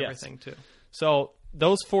depths and everything, too. So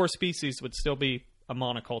those 4 species would still be a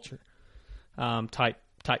monoculture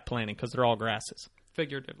type planting because they're all grasses.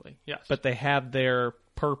 Figuratively, yes. But they have their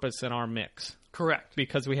purpose in our mix. Correct.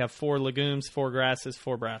 Because we have 4 legumes, 4 grasses,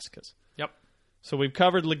 4 brassicas. Yep. So we've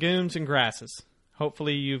covered legumes and grasses.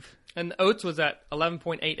 Hopefully you've... And the oats was at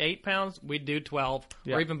 11.88 pounds. We'd do 12.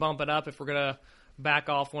 Yep. Or even bump it up if we're going to back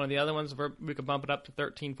off one of the other ones. We could bump it up to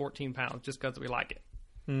 13, 14 pounds just because we like it.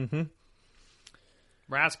 Mm-hmm.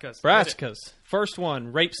 Brassicas. First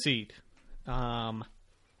one, rapeseed.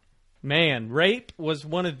 Rape was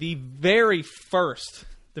one of the very first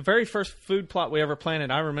food plot we ever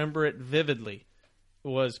planted. I remember it vividly.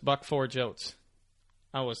 Was Buck Forge oats.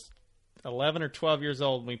 I was 11 or 12 years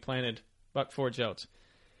old when we planted Buck Forge oats.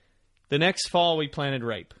 The next fall we planted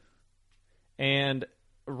rape. And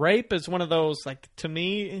rape is one of those, like, to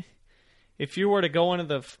me, if you were to go into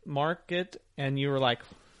the market and you were like,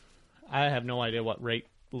 I have no idea what rape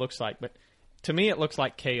looks like, but to me it looks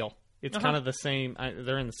like kale. It's kind of the same.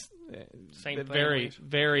 They're in the same very,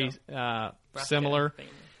 very similar.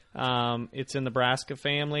 It's in the brassica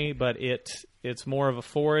family, but it's more of a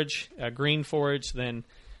forage, a green forage than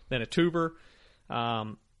a tuber.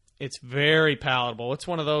 It's very palatable. It's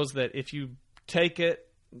one of those that if you take it,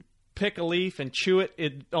 pick a leaf and chew it,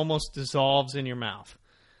 it almost dissolves in your mouth.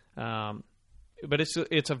 But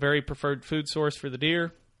it's a very preferred food source for the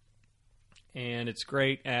deer, and it's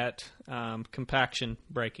great at compaction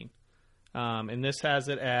breaking. And this has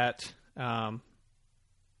it at, and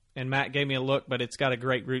Matt gave me a look, but it's got a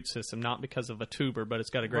great root system, not because of a tuber, but it's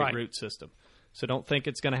got a great root system. So don't think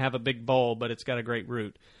it's going to have a big bowl, but it's got a great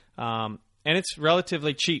root. And it's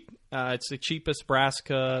relatively cheap. It's the cheapest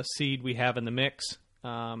brassica seed we have in the mix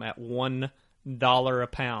at $1 a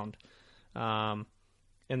pound.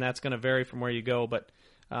 And that's going to vary from where you go, but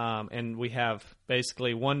and we have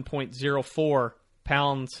basically 1.04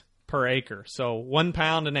 pounds per acre. So 1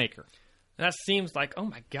 pound an acre. That seems like, oh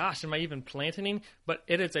my gosh, am I even planting? But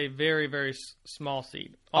it is a very, very small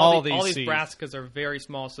seed. All these brassicas are very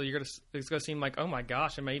small, so it's going to seem like, oh my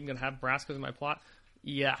gosh, am I even going to have brassicas in my plot?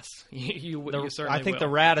 Yes, you certainly I think will. the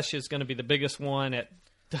radish is going to be the biggest one at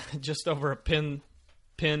just over a pin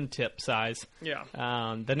tip size. Yeah.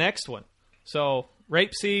 The next one. So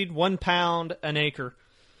rapeseed, 1 pound an acre.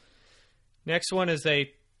 Next one is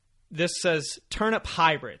this says turnip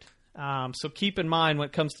hybrid. So keep in mind when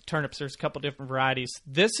it comes to turnips, there's a couple different varieties.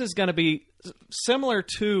 This is going to be similar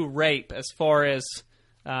to rape as far as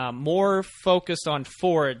more focused on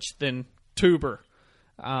forage than tuber.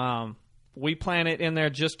 We plant it in there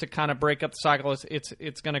just to kind of break up the cycle.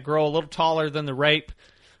 It's going to grow a little taller than the rape.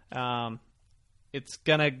 It's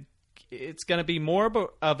going to it's going to be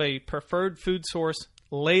more of a preferred food source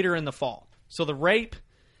later in the fall. So the rape,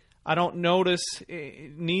 I don't notice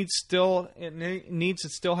it needs to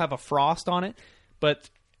still have a frost on it, but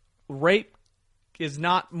rape is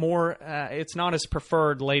not more. It's not as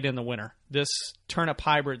preferred late in the winter. This turnip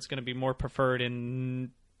hybrid is going to be more preferred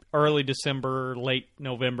in early December, late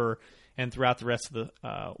November, and throughout the rest of the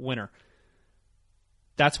winter.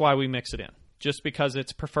 That's why we mix it in, just because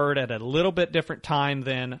it's preferred at a little bit different time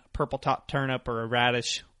than purple top turnip or a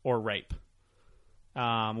radish or rape.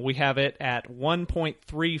 We have it at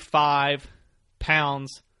 1.35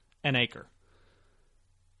 pounds an acre.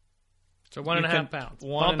 So 1.5 pounds.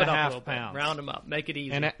 Bump it up a little pounds. Round them up. Make it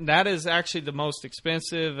easy. And that is actually the most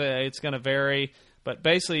expensive. It's going to vary. But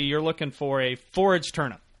basically, you're looking for a forage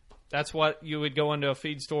turnip. That's what you would go into a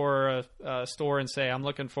feed store or a store and say, I'm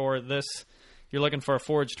looking for this. You're looking for a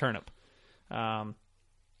forage turnip. I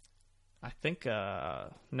think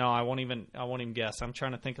no, I won't even guess. I'm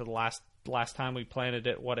trying to think of the last time we planted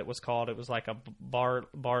it, what it was called. It was like a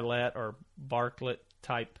barlet or barklet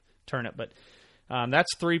type turnip, but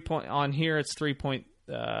that's on here. It's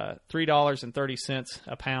 $3.30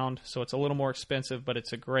 a pound, so it's a little more expensive, but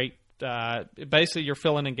it's a great. Basically, you're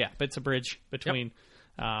filling in gap. It's a bridge between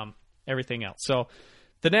everything else. So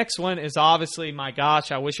the next one is obviously, my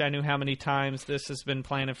gosh, I wish I knew how many times this has been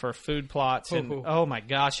planted for food plots, and oh my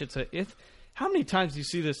gosh, how many times do you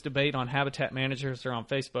see this debate on Habitat Managers or on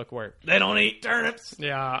Facebook where they don't eat turnips?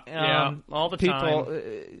 Yeah, all the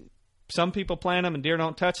time. Some people plant them and deer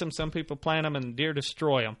don't touch them. Some people plant them and deer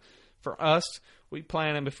destroy them. For us, we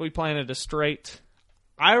plant them. If we planted a straight,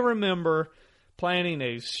 I remember planting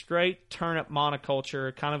a straight turnip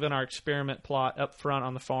monoculture kind of in our experiment plot up front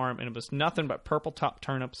on the farm, and it was nothing but purple top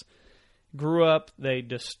turnips. Grew up, they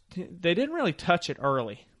didn't really touch it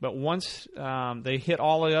early, but once they hit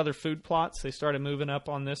all the other food plots, they started moving up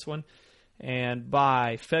on this one, and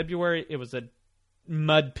by February, it was a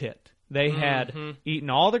mud pit. They had eaten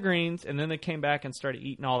all the greens, and then they came back and started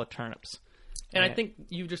eating all the turnips. And I think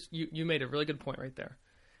you made a really good point right there.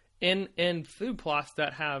 In food plots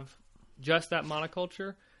that have just that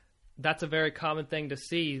monoculture, that's a very common thing to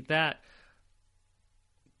see, that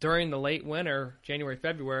during the late winter, January,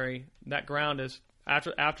 February, that ground is,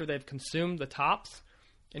 after they've consumed the tops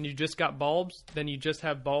and you just got bulbs, then you just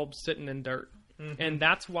have bulbs sitting in dirt. Mm-hmm. And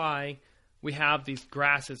that's why we have these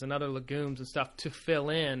grasses and other legumes and stuff to fill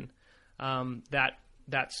in that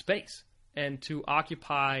space and to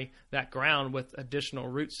occupy that ground with additional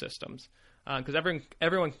root systems. Because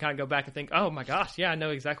everyone can kind of go back and think, oh my gosh, yeah, I know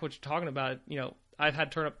exactly what you're talking about. You know, I've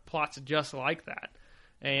had turnip plots just like that.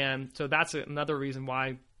 And so that's another reason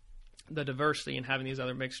why the diversity in having these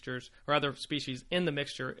other mixtures or other species in the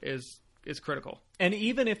mixture is critical. And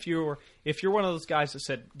even if you're one of those guys that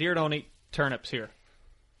said deer don't eat turnips here,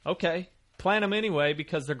 okay, plant them anyway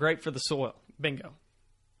because they're great for the soil. Bingo.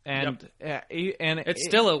 And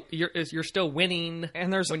you're still winning.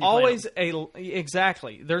 And there's always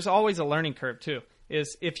there's always a learning curve too.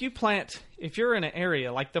 Is if you're in an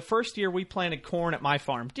area like the first year we planted corn at my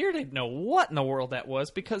farm, deer didn't know what in the world that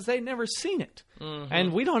was because they'd never seen it,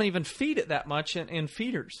 and we don't even feed it that much in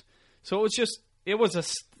feeders. So it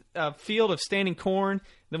was a field of standing corn.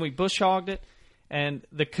 Then we bush hogged it, and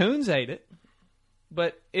the coons ate it,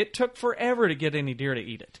 but it took forever to get any deer to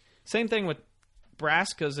eat it. Same thing with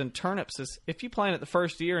brassicas and turnips. Is if you plant it the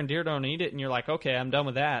first year and deer don't eat it, and you're like, okay, I'm done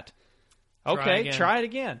with that. Okay, try it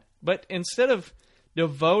again. But instead of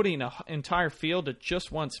devoting an entire field to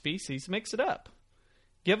just one species, mix it up.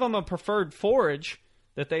 Give them a preferred forage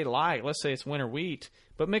that they like. Let's say it's winter wheat,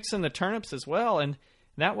 but mix in the turnips as well. And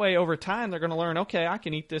that way, over time, they're going to learn, okay, I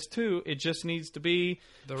can eat this too. It just needs to be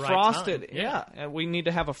the right frosted. Time. Yeah. And we need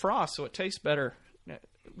to have a frost so it tastes better.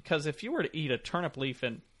 Because if you were to eat a turnip leaf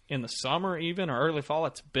in the summer even or early fall,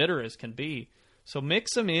 it's bitter as can be. So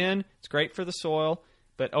mix them in. It's great for the soil.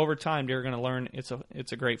 But over time, they're going to learn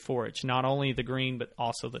it's a great forage. Not only the green, but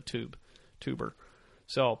also the tuber.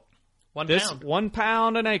 So 1 pound. 1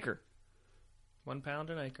 pound an acre. 1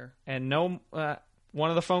 pound an acre. And one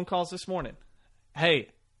of the phone calls this morning. Hey,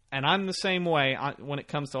 and I'm the same way when it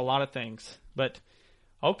comes to a lot of things. But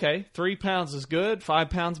okay, 3 pounds is good.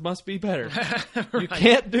 5 pounds must be better. Right. You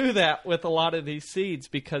can't do that with a lot of these seeds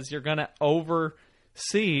because you're going to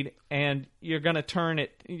overseed and you're going to turn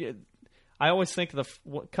it. I always think of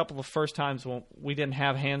a couple of first times when we didn't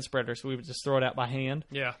have hand spreaders, we would just throw it out by hand.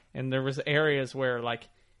 Yeah. And there was areas where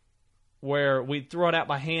we'd throw it out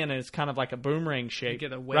by hand and it's kind of like a boomerang shape. You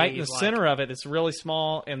get a wave, right in the center of it, it's really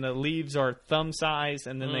small and the leaves are thumb size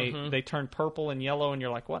and then they turn purple and yellow and you're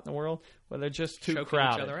like, what in the world? Well, they're just too choking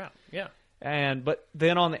crowded. Each other out. Yeah. But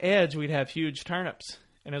then on the edge we'd have huge turnips.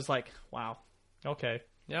 And it was like, wow, okay.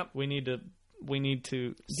 Yep. We need to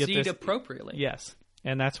get Seed this appropriately. Yes.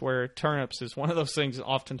 And that's where turnips is one of those things that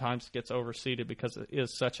oftentimes gets overseeded because it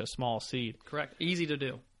is such a small seed. Correct. Easy to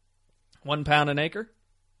do. 1 pound an acre,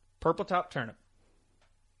 purple top turnip.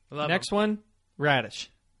 Love Next 'em. one, radish.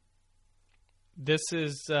 This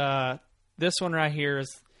is this one right here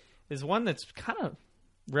is one that's kind of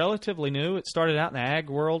relatively new. It started out in the ag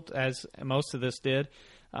world, as most of this did,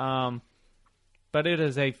 but it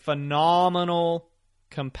is a phenomenal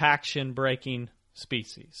compaction breaking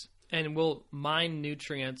species. And will mine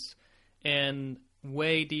nutrients and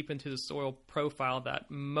way deep into the soil profile that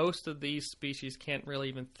most of these species can't really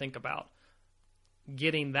even think about.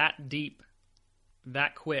 Getting that deep,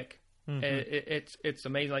 that quick, it's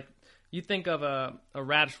amazing. Like, you think of a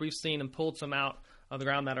radish, we've seen and pulled some out of the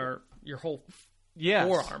ground that are your whole Yes.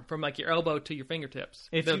 forearm, from like your elbow to your fingertips.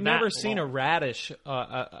 If They're you've never that seen a long. radish,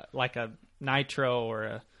 like a nitro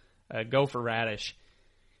or a gopher radish,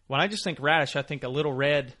 when I just think radish, I think a little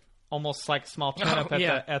red, almost like a small turnip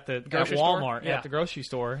at Grocery store? Walmart, Yeah. at the grocery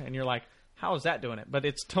store, and you're like, how is that doing it? But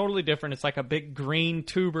it's totally different. It's like a big green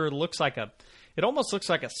tuber. It almost looks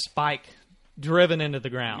like a spike driven into the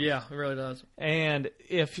ground. Yeah, it really does. And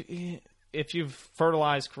if you've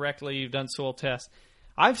fertilized correctly, you've done soil tests,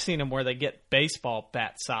 I've seen them where they get baseball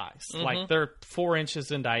bat size. Like they're 4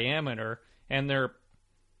 inches in diameter and they're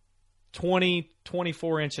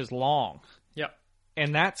 24 inches long. Yep.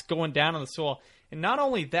 And that's going down in the soil. And not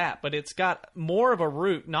only that, but it's got more of a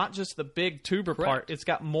root, not just the big tuber Correct. part. It's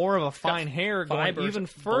got more of a fine hair going Fibers even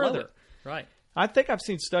below further. it. Right. I think I've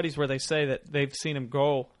seen studies where they say that they've seen them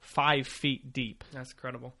grow 5 feet deep. That's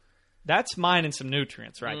incredible. That's mining some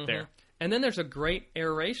nutrients right there. And then there's a great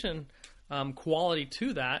aeration quality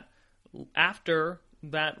to that after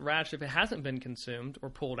that radish, if it hasn't been consumed or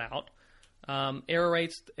pulled out,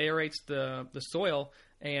 aerates the soil,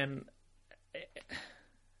 and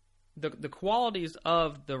the qualities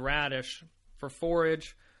of the radish for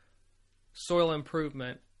forage, soil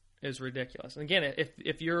improvement is ridiculous. And again,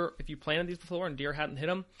 if you planted these before and deer hadn't hit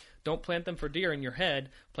them, don't plant them for deer in your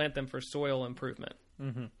head. Plant them for soil improvement.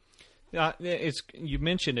 You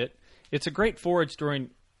mentioned it. It's a great forage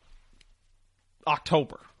during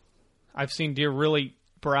October. I've seen deer really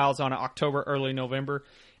browse on it October, early November,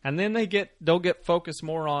 and then they'll get focused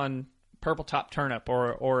more on purple top turnip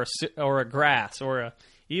or a grass or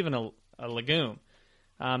even a legume.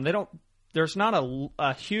 There's not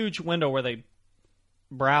a huge window where they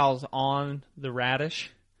browse on the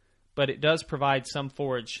radish, but it does provide some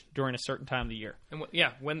forage during a certain time of the year. And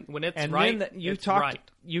when it's And right, then it's right.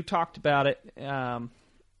 You talked about it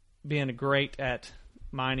being great at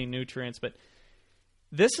mining nutrients, but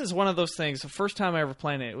this is one of those things. The first time I ever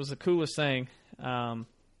planted it was the coolest thing. The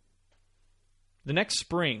next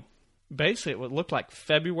spring, basically it would look like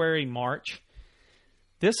February, March.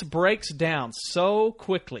 This breaks down so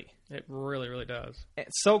quickly. It really, really does.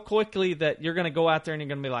 So quickly that you're going to go out there and you're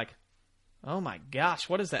going to be like, oh my gosh,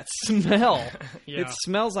 what is that smell? Yeah. It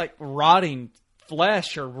smells like rotting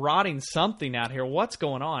flesh or rotting something out here. What's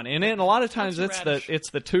going on? And then a lot of times What's radish?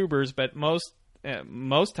 it's the tubers, but most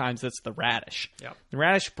times it's the radish. Yep. The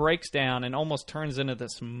radish breaks down and almost turns into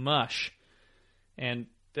this mush. And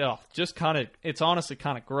it's honestly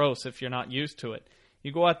kind of gross if you're not used to it.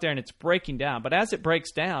 You go out there and it's breaking down. But as it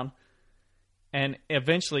breaks down and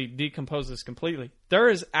eventually decomposes completely, there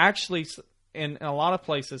is actually, in a lot of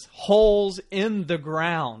places, holes in the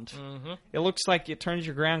ground. It looks like it turns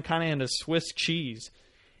your ground kind of into Swiss cheese.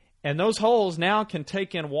 And those holes now can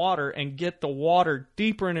take in water and get the water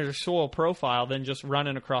deeper into the soil profile than just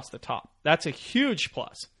running across the top. That's a huge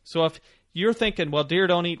plus. So if you're thinking, well, deer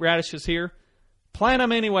don't eat radishes here, plant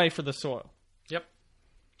them anyway for the soil. Yep.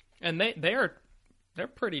 And they're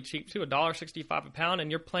pretty cheap too, $1.65 a pound,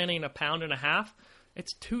 and you're planting 1.5 pounds.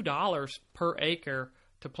 It's $2 per acre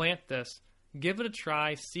to plant this. Give it a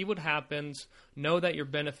try, see what happens, know that you're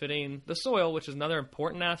benefiting the soil, which is another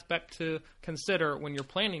important aspect to consider when you're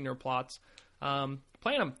planting your plots. Plant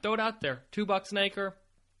them, throw it out there. $2 an acre.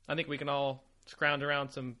 I think we can all scrounge around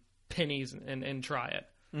some pennies and try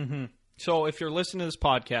it. So if you're listening to this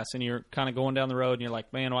podcast and you're kind of going down the road and you're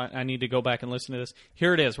like, man, I need to go back and listen to this,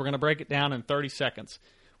 here it is. We're going to break it down in 30 seconds.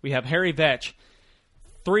 We have hairy vetch,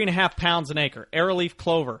 3.5 pounds an acre. Arrowleaf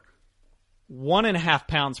clover, 1.5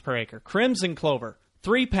 pounds per acre. Crimson clover,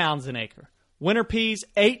 3 pounds an acre. Winter peas,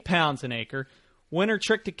 8 pounds an acre. Winter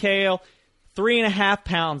triticale, kale, 3.5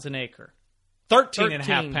 pounds an acre.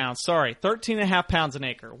 13.5 pounds, sorry. 13.5 pounds an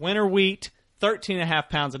acre. Winter wheat, 13.5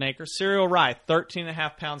 pounds an acre. Cereal rye,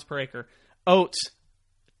 13.5 pounds per acre. Oats,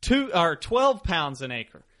 12 pounds an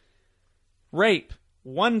acre. Rape,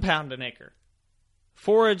 1 pound an acre.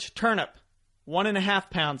 Forage turnip, 1.5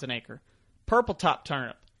 pounds an acre. Purple top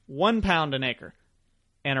turnip, 1 pound an acre.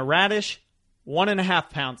 And a radish, 1.5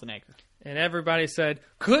 pounds an acre. And everybody said,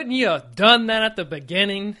 couldn't you have done that at the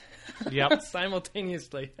beginning? Yep.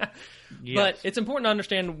 Simultaneously. Yes. But it's important to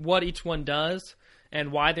understand what each one does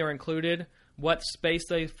and why they're included, what space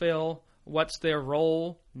they fill, what's their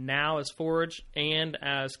role now as forage and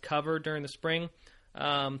as cover during the spring.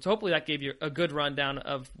 So hopefully that gave you a good rundown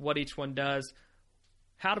of what each one does,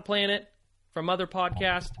 how to plant it from other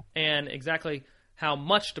podcasts, and exactly how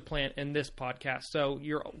much to plant in this podcast. So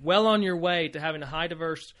you're well on your way to having a high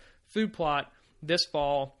diverse food plot this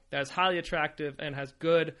fall that is highly attractive and has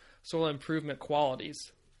good soil improvement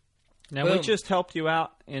qualities. Now, Boom. we just helped you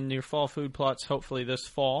out in your fall food plots, hopefully this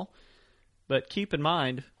fall. But keep in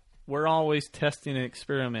mind, we're always testing and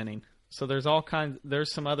experimenting. So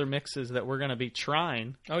there's some other mixes that we're going to be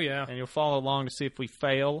trying. Oh, yeah. And you'll follow along to see if we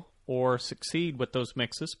fail or succeed with those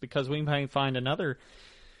mixes, because we may find another.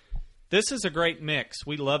 This is a great mix.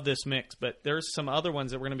 We love this mix, but there's some other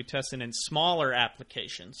ones that we're going to be testing in smaller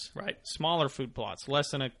applications. Right. Smaller food plots,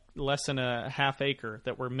 less than a half acre,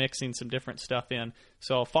 that we're mixing some different stuff in.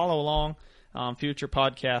 So follow along future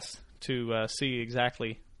podcasts to see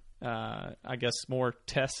exactly, I guess, more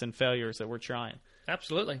tests and failures that we're trying.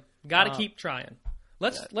 Absolutely. Got to keep trying.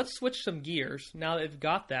 Let's switch some gears now that we've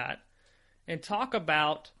got that and talk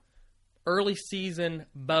about early season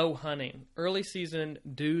bow hunting, early season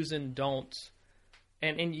do's and don'ts.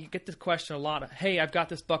 And you get this question a lot of, hey, I've got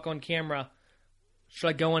this buck on camera. Should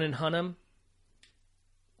I go in and hunt him?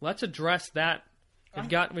 Let's address that.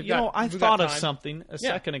 I thought of something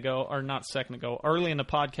second ago, or not second ago. Early in the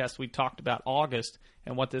podcast, we talked about August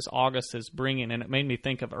and what this August is bringing, and it made me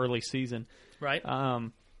think of early season. Right.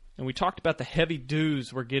 And we talked about the heavy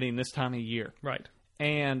dews we're getting this time of year. Right.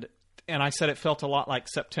 And I said it felt a lot like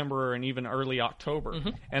September and even early October. Mm-hmm.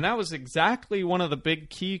 And that was exactly one of the big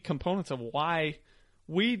key components of why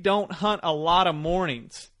we don't hunt a lot of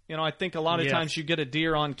mornings. I think a lot of times you get a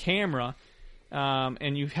deer on camera,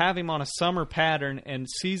 and you have him on a summer pattern, and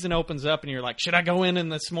season opens up, and you're like, should I go in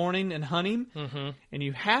this morning and hunt him? Mm-hmm. And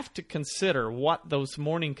you have to consider what those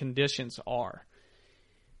morning conditions are.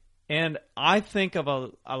 And I think of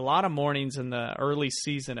a lot of mornings in the early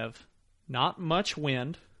season of not much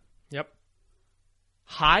wind. Yep.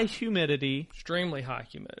 High humidity. Extremely high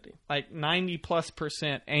humidity. Like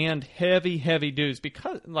 90+%, and heavy dews,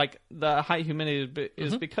 because like the high humidity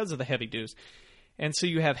is because of the heavy dews. And so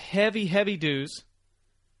you have heavy dews,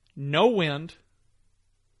 no wind,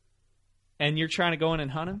 and you're trying to go in and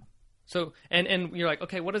hunt him? So, and you're like,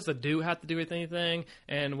 okay, what does the dew have to do with anything?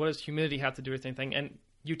 And what does humidity have to do with anything? And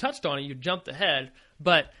you touched on it, you jumped ahead,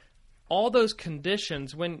 but all those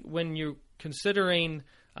conditions, when you're considering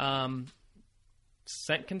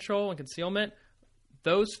scent control and concealment,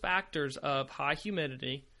 those factors of high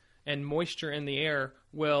humidity and moisture in the air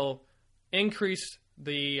will increase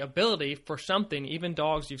the ability for something, even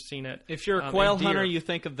dogs, you've seen it. If you're a quail hunter, you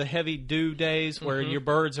think of the heavy dew days where your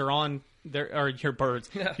birds are on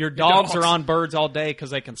your dogs are on birds all day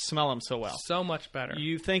because they can smell them so well. So much better.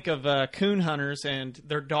 You think of coon hunters, and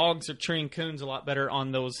their dogs are treating coons a lot better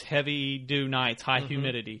on those heavy dew nights, high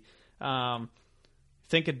humidity.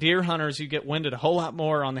 Think of deer hunters, you get winded a whole lot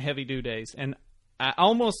more on the heavy dew days. And I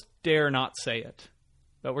almost dare not say it,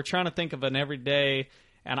 but we're trying to think of an everyday.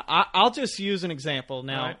 And I'll just use an example.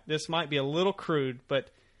 Now, This might be a little crude,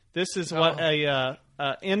 but this is what a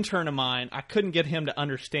intern of mine, I couldn't get him to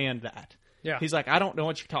understand that. Yeah. He's like, I don't know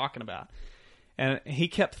what you're talking about. And he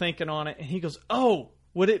kept thinking on it, and he goes, oh,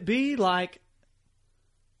 would it be like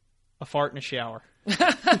a fart in a shower?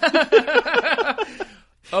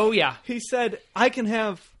 Oh, yeah. He said, I can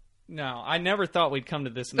have... No, I never thought we'd come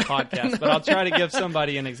to this in the podcast, but I'll try to give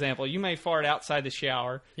somebody an example. You may fart outside the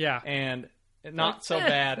shower. Yeah. And not so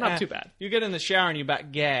bad. Not too bad. You get in the shower and you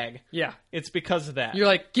about gag. Yeah. It's because of that. You're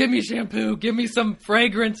like, give me shampoo, give me some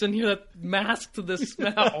fragrance, and that masks the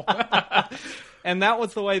smell. And that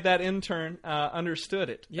was the way that intern understood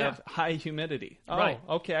it. Yeah. Of high humidity. Oh, right.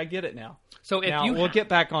 Okay, I get it now. So we'll get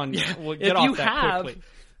back on. Yeah, we'll get off that quickly.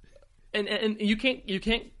 And you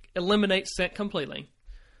can't eliminate scent completely.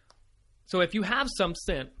 So if you have some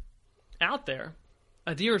scent out there,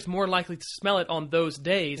 a deer is more likely to smell it on those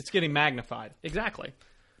days. It's getting magnified. Exactly.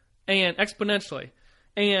 And exponentially.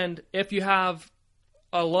 And if you have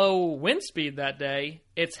a low wind speed that day,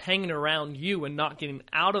 it's hanging around you and not getting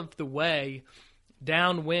out of the way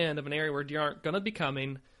downwind of an area where deer aren't going to be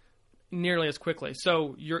coming nearly as quickly.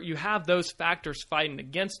 So you have those factors fighting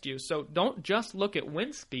against you. So don't just look at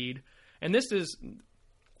wind speed. And this is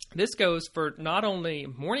This goes for not only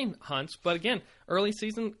morning hunts, but again, early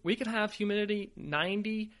season, we could have humidity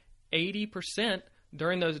 90, 80%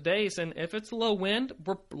 during those days. And if it's low wind,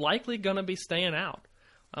 we're likely going to be staying out.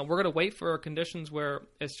 We're going to wait for conditions where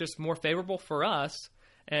it's just more favorable for us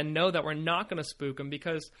and know that we're not going to spook them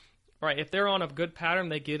because, right, if they're on a good pattern,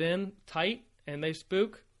 they get in tight and they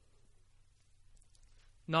spook,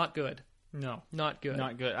 not good. No, Not good.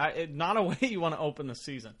 not good. Not a way you want to open the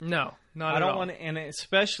season. No, not I at don't all. want to, and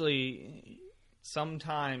especially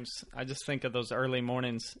sometimes I just think of those early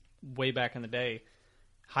mornings way back in the day,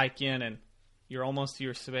 hike in and you're almost to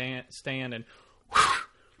your stand and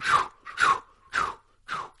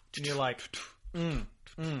you're like,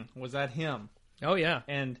 was that him? Oh, yeah.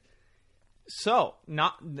 And so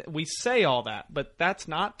we say all that, but that's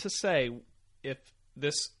not to say if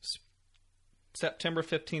this September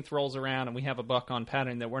 15th rolls around and we have a buck on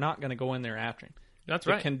pattern that we're not going to go in there after him. That's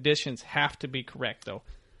The right. conditions have to be correct, though.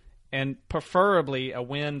 And preferably a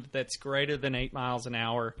wind that's greater than 8 miles an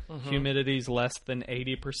hour, humidity's less than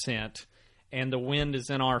 80%, and the wind is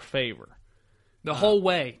in our favor. The whole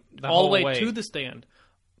way. All whole the way way. to the stand.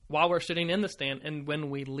 While we're sitting in the stand and when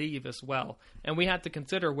we leave as well. And we have to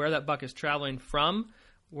consider where that buck is traveling from,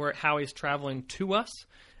 how he's traveling to us,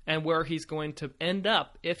 and where he's going to end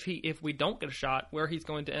up if we don't get a shot, where he's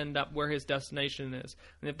going to end up, where his destination is.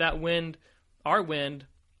 And if that wind, our wind,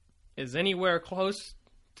 is anywhere close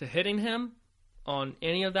to hitting him on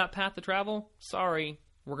any of that path to travel, sorry,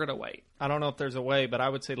 we're going to wait. I don't know if there's a way, but I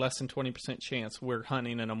would say less than 20% chance we're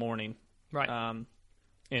hunting in a morning Right.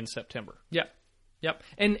 in September. Yep.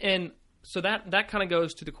 And so that kind of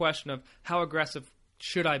goes to the question of how aggressive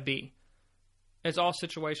should I be? It's all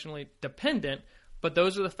situationally dependent, but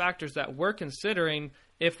those are the factors that we're considering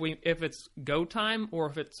if it's go time or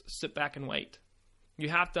if it's sit back and wait. You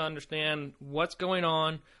have to understand what's going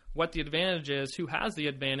on, what the advantage is, who has the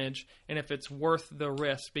advantage, and if it's worth the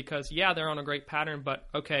risk. Because, yeah, they're on a great pattern, but,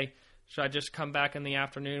 okay, should I just come back in the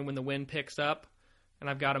afternoon when the wind picks up and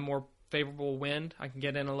I've got a more favorable wind? I can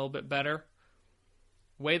get in a little bit better.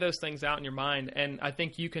 Weigh those things out in your mind, and I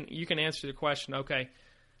think you can answer the question, okay,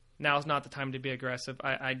 now's not the time to be aggressive.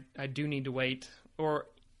 I do need to wait. Or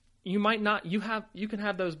you might not. You can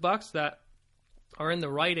have those bucks that are in the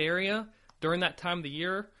right area during that time of the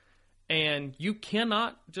year, and you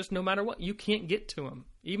cannot, just no matter what, you can't get to them.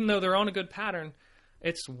 Even though they're on a good pattern,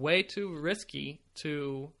 it's way too risky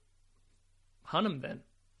to hunt them then.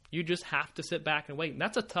 You just have to sit back and wait. And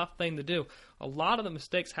that's a tough thing to do. A lot of the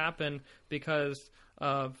mistakes happen because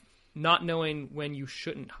of not knowing when you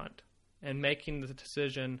shouldn't hunt and making the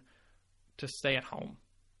decision to stay at home.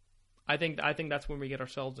 I think that's when we get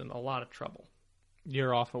ourselves in a lot of trouble.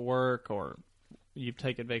 You're off of work or you've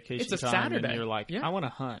taken vacation It's a time Saturday. and you're like, Yeah. I want to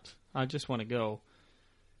hunt. I just want to go.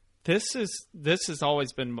 This has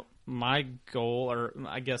always been my goal, or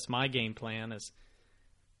I guess my game plan is,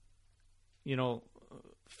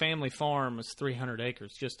 family farm was 300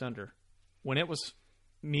 acres, just under. When it was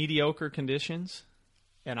mediocre conditions,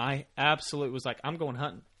 and I absolutely was like, I'm going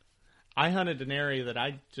hunting. I hunted an area that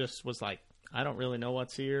I just was like, I don't really know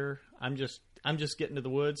what's here. I'm just getting to the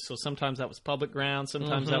woods. So sometimes that was public ground.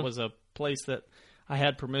 Sometimes that was a place that I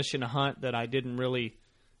had permission to hunt that I didn't really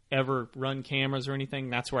ever run cameras or anything.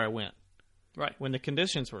 That's where I went. Right. When the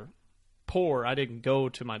conditions were poor, I didn't go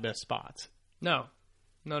to my best spots. No.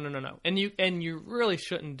 And you really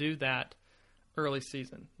shouldn't do that early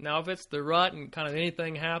season. Now, if it's the rut and kind of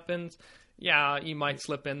anything happens, yeah, you might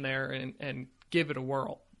slip in there and give it a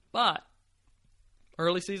whirl. But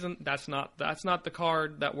early season, that's not the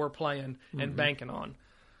card that we're playing and banking on.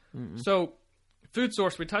 So, food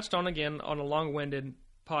source, we touched on again on a long-winded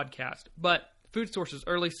podcast, but food sources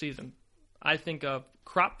early season. I think of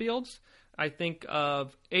crop fields. I think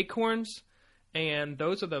of acorns. And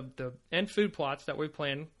those are the end food plots that we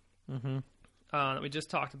plan that we just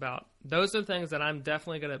talked about. Those are the things that I'm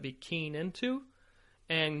definitely going to be keen into,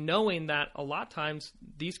 and knowing that a lot of times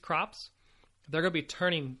these crops, they're going to be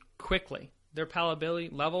turning quickly. Their palatability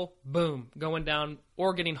level, boom, going down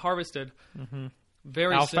or getting harvested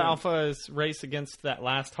very soon. Alfalfa is race against that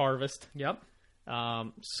last harvest. Yep.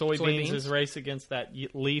 Soybeans is race against that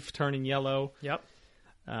leaf turning yellow. Yep.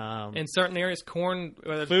 Um, In certain areas, corn,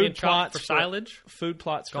 whether it's Food being chopped plots for silage. Food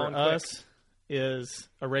plots for Going quick. us is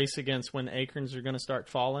a race against when acorns are going to start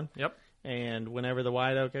falling. Yep. And whenever the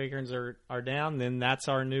white oak acorns are down, then that's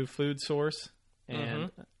our new food source.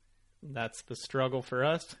 And that's the struggle for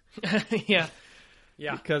us. Yeah.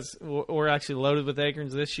 Yeah, Because we're actually loaded with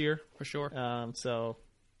acorns this year. for sure. So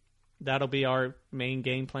that'll be our main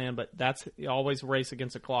game plan. But that's always race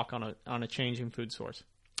against the clock on a changing food source.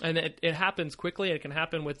 And it happens quickly. It can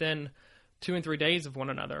happen within 2 and 3 days of one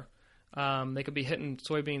another. They could be hitting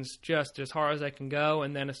soybeans just as hard as they can go,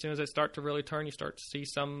 and then as soon as they start to really turn, you start to see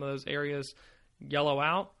some of those areas yellow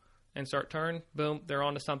out and start turn. Boom, they're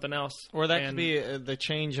on to something else. Or that could be the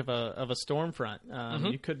change of a storm front.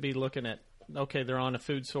 You could be looking at, okay, they're on a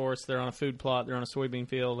food source, they're on a food plot, they're on a soybean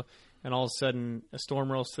field, and all of a sudden a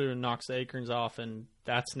storm rolls through and knocks the acorns off, and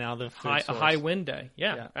that's now the food source. A high wind day.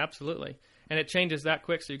 Yeah, absolutely. And it changes that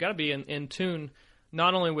quick, so you've got to be in tune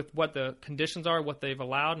not only with what the conditions are, what they've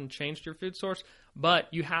allowed and changed your food source, but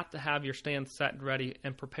you have to have your stand set and ready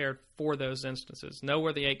and prepared for those instances. Know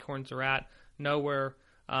where the acorns are at, know where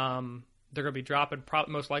they're going to be dropping,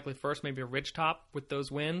 most likely first, maybe a ridge top with those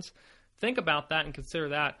winds. Think about that and consider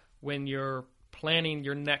that when you're planning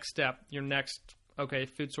your next step, your next, okay,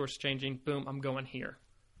 food source changing, boom, I'm going here.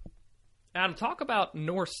 Adam, talk about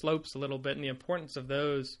north slopes a little bit and the importance of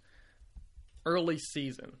those early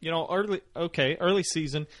season. Early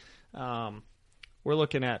season, we're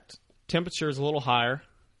looking at temperatures a little higher.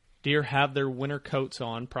 Deer have their winter coats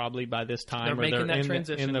on probably by this time. They're making that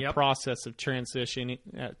transition. In the process of transitioning,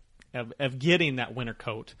 of getting that winter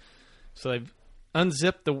coat. So they've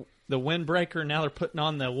unzipped the windbreaker, now they're putting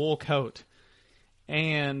on the wool coat.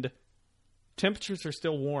 And temperatures are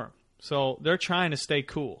still warm. So they're trying to stay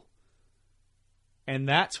cool. And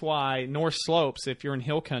that's why north slopes, if you're in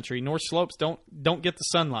hill country, north slopes don't get the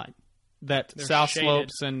sunlight that they're south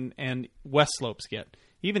shaded. slopes and west slopes get.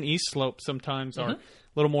 Even east slopes sometimes are a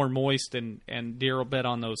little more moist, and deer will bet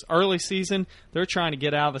on those. Early season, they're trying to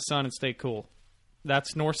get out of the sun and stay cool.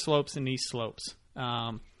 That's north slopes and east slopes.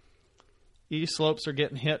 East slopes are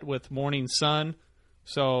getting hit with morning sun,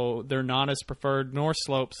 so they're not as preferred. North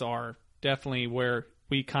slopes are definitely where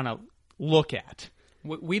we kind of look at.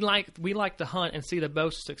 We like to hunt and see the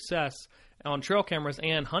most success on trail cameras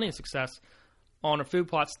and hunting success on our food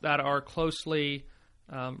plots that are closely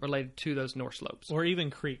related to those north slopes. Or even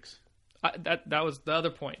creeks. That was the other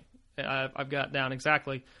point I've got down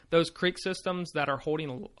exactly. Those creek systems that are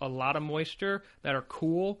holding a lot of moisture, that are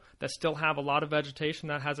cool, that still have a lot of vegetation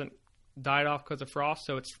that hasn't died off because of frost,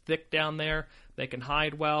 so it's thick down there. They can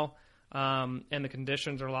hide well, and the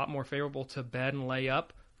conditions are a lot more favorable to bed and lay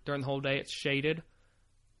up during the whole day. It's shaded.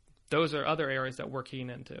 Those are other areas that we're keying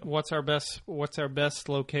into. What's our best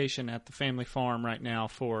location at the family farm right now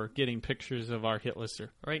for getting pictures of our hit lister?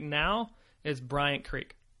 Right now is Bryant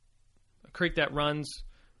Creek, a creek that runs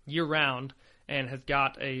year-round and has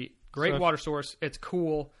got a great water source. It's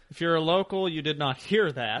cool. If you're a local, you did not hear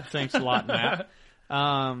that. Thanks a lot, Matt.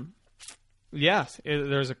 Yes,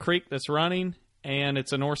 there's a creek that's running, and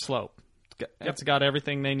it's a north slope. It's got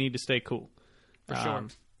everything they need to stay cool. For sure.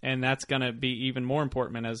 And that's going to be even more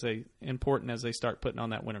important as they start putting on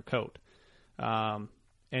that winter coat. And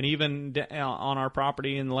even on our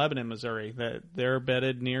property in Lebanon, Missouri, that they're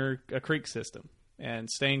bedded near a creek system and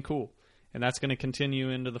staying cool. And that's going to continue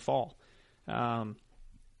into the fall. And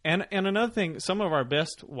another thing, some of our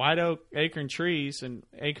best white oak acorn trees and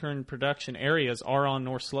acorn production areas are on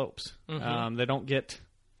north slopes. Mm-hmm. They don't get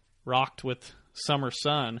rocked with summer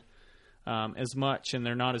sun as much, and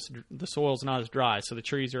the soil's not as dry, so the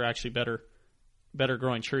trees are actually better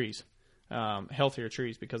growing trees, healthier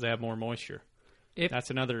trees because they have more moisture. That's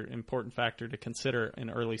another important factor to consider in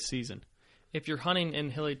early season. If you're hunting in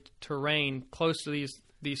hilly terrain close to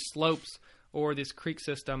these slopes or this creek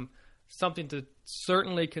system, something to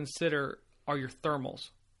certainly consider are your thermals,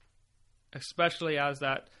 especially as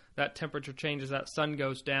that temperature changes, that sun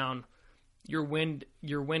goes down. Your wind,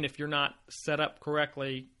 if you're not set up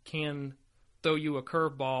correctly, can throw you a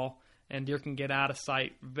curveball, and deer can get out of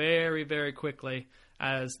sight very, very quickly,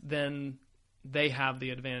 as then they have the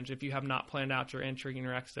advantage if you have not planned out your entry and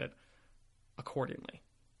your exit accordingly.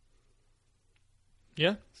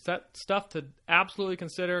 Yeah. Stuff to absolutely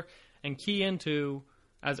consider and key into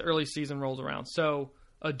as early season rolls around. So,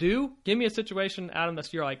 give me a situation, Adam,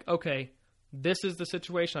 that you're like, okay, this is the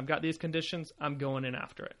situation. I've got these conditions. I'm going in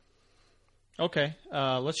after it. Okay,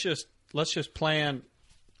 let's just plan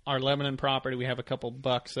our Lebanon property. We have a couple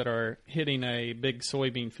bucks that are hitting a big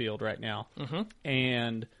soybean field right now,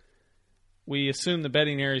 and we assume the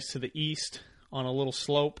bedding area is to the east on a little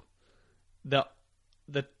slope.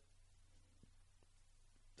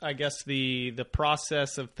 I guess the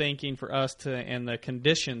process of thinking for us and the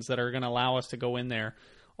conditions that are going to allow us to go in there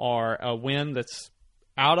are a wind that's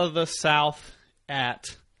out of the south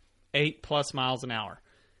at 8+ miles an hour.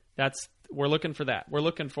 We're looking for that.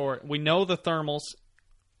 We know the thermals,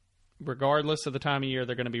 regardless of the time of year,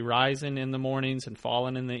 they're going to be rising in the mornings and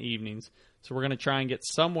falling in the evenings. So we're going to try and get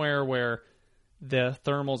somewhere where the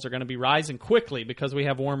thermals are going to be rising quickly because we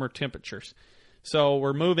have warmer temperatures. So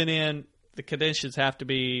we're moving in. The conditions have to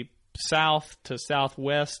be south to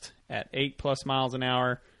southwest at 8+ miles an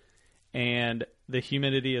hour, and the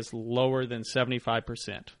humidity is lower than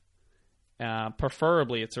 75%.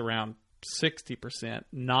 Preferably it's around 60%.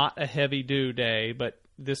 Not a heavy dew day, but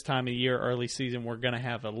this time of year, early season, we're going to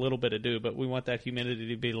have a little bit of dew, but we want that humidity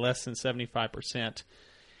to be less than 75%.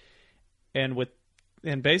 And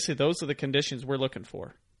basically those are the conditions we're looking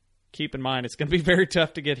for. Keep in mind, it's going to be very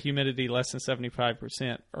tough to get humidity less than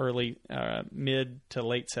 75% early, mid to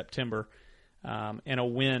late September, and a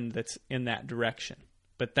wind that's in that direction.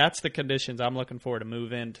 But that's the conditions I'm looking for to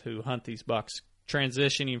move in to hunt these bucks,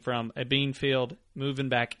 transitioning from a bean field, moving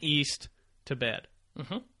back east to bed.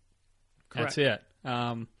 Mm-hmm. That's it.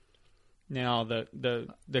 Now,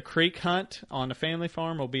 the creek hunt on the family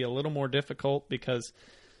farm will be a little more difficult because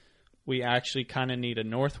we actually kind of need a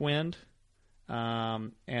north wind.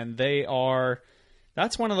 And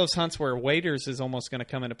that's one of those hunts where waders is almost going to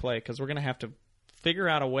come into play because we're going to have to figure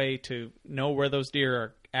out a way to know where those deer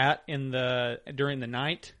are at during the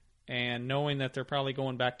night, and knowing that they're probably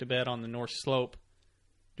going back to bed on the north slope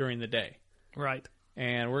during the day. Right.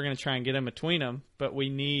 And we're going to try and get in between them, but we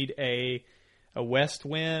need a west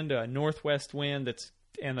wind, a northwest wind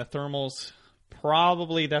and the thermals.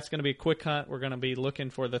 Probably that's going to be a quick hunt. We're going to be looking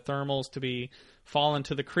for the thermals to be falling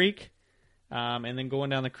to the creek, and then going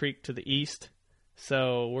down the creek to the east.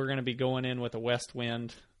 So we're going to be going in with a west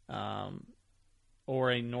wind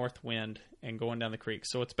or a north wind and going down the creek.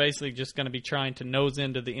 So it's basically just going to be trying to nose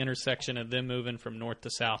into the intersection of them moving from north to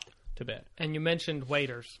south to bed. And you mentioned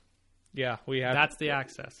waders. Yeah, we have. That's the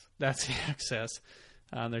access. That's the access.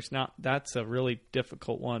 That's a really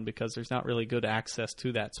difficult one because there's not really good access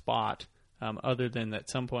to that spot, other than at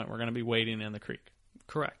some point we're going to be wading in the creek.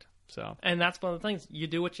 Correct. So, and that's one of the things. You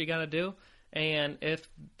do what you got to do, and if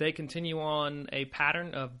they continue on a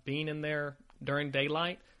pattern of being in there during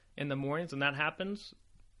daylight in the mornings, and that happens,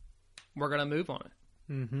 we're going to move on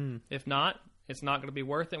it. Mm-hmm. If not, it's not going to be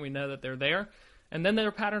worth it. We know that they're there. And then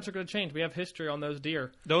their patterns are going to change. We have history on those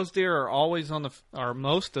deer. Those deer are always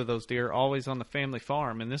most of those deer are always on the family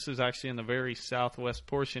farm. And this is actually in the very southwest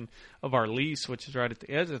portion of our lease, which is right at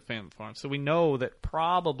the edge of the family farm. So we know that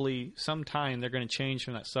probably sometime they're going to change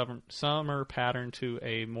from that summer pattern to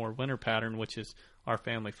a more winter pattern, which is our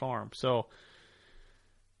family farm. So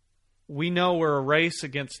we know we're a race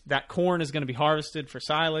against that. Corn is going to be harvested for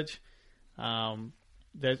silage,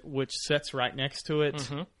 which sits right next to it.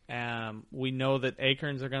 Mm-hmm. We know that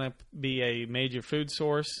acorns are going to be a major food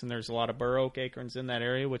source, and there's a lot of bur oak acorns in that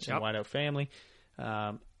area, which is a white oak family,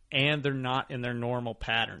 and they're not in their normal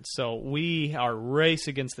pattern. So we are race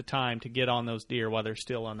against the time to get on those deer while they're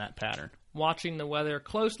still on that pattern. Watching the weather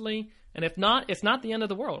closely, and if not, it's not the end of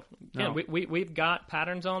the world. Again, No. we've got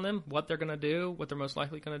patterns on them, what they're going to do, what they're most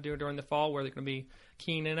likely going to do during the fall, where they're going to be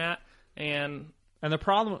keen in at, and the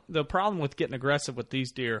problem with getting aggressive with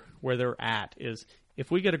these deer where they're at is if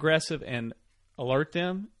we get aggressive and alert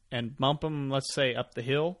them and bump them, let's say, up the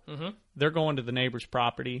hill, mm-hmm. they're going to the neighbor's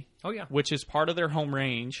property, which is part of their home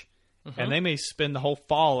range, mm-hmm. and they may spend the whole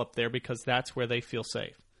fall up there because that's where they feel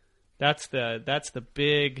safe. That's the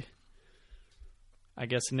big, I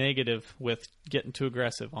guess, negative with getting too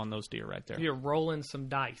aggressive on those deer right there. You're rolling some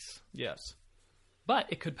dice. Yes. But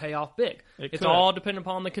it could pay off big. It's could. all dependent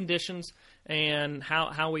upon the conditions and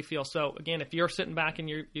how we feel. So, again, if you're sitting back and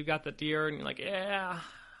you've got the deer and you're like, yeah,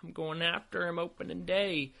 I'm going after him opening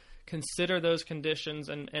day, consider those conditions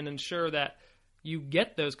and ensure that you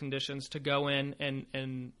get those conditions to go in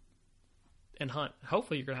and hunt.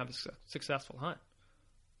 Hopefully you're going to have a successful hunt.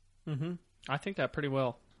 Mm-hmm. I think that pretty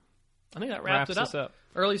well. I think that wraps it up. Us up.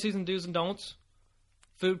 Early season do's and don'ts,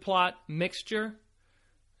 food plot mixture,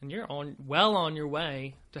 and you're well on your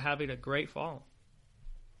way to having a great fall.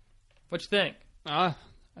 What you think? I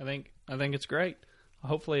think it's great.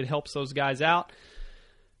 Hopefully it helps those guys out,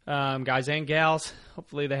 guys and gals.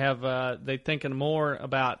 Hopefully they're thinking more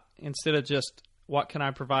about, instead of just what can I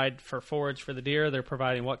provide for forage for the deer, they're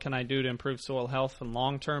providing what can I do to improve soil health and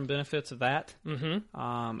long-term benefits of that.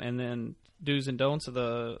 Mm-hmm. And then do's and don'ts of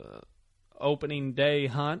the opening day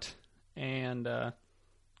hunt, and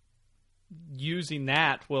using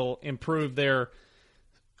that will improve their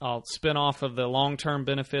spin off of the long-term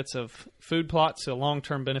benefits of food plots. So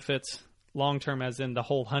long-term benefits, long-term as in the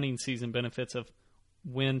whole hunting season benefits of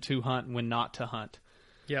when to hunt and when not to hunt.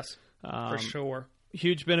 Yes, for sure.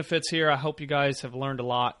 Huge benefits here. I hope you guys have learned a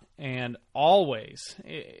lot. And always,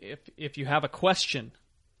 if you have a question,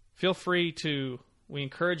 feel free to, we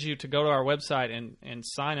encourage you to go to our website and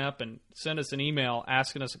sign up and send us an email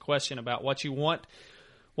asking us a question about what you want,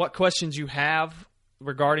 what questions you have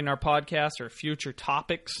regarding our podcast or future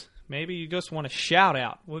topics. maybe you just want a shout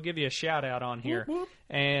out, we'll give you a shout out on here. Whoop, whoop.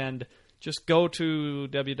 And just go to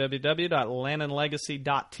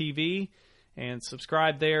www.landandlegacy.tv and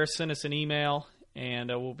subscribe there. Send us an email, and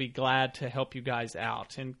we'll be glad to help you guys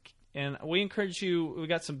out. And we encourage you. We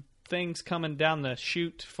got some things coming down the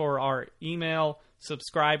chute for our email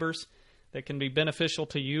subscribers that can be beneficial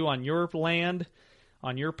to you on your land,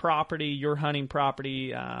 on your property, your hunting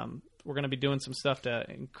property. We're going to be doing some stuff to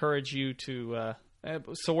encourage you to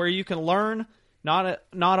so where you can learn, not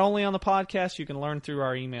only on the podcast, you can learn through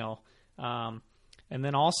our email. And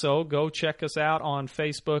then also go check us out on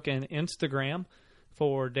Facebook and Instagram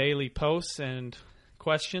for daily posts and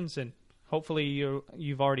questions. And hopefully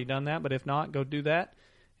you've already done that, but if not, go do that.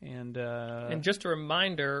 And just a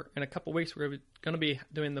reminder, in a couple weeks we're going to be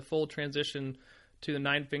doing the full transition to the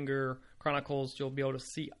Nine Finger Chronicles. You'll be able to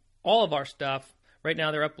see all of our stuff. Right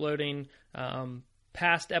now they're uploading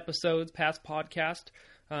past episodes, past podcasts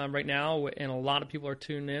right now, and a lot of people are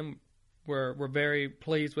tuning in. We're very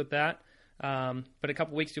pleased with that. But in a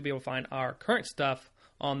couple weeks you'll be able to find our current stuff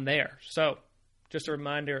on there. So just a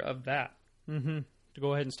reminder of that. Mm-hmm. To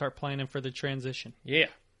go ahead and start planning for the transition. Yeah.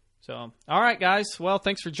 So, all right, guys. Well,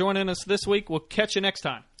 thanks for joining us this week. We'll catch you next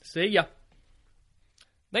time. See ya.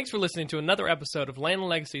 Thanks for listening to another episode of Land and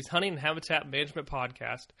Legacy's Hunting and Habitat Management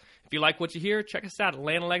Podcast. If you like what you hear, check us out at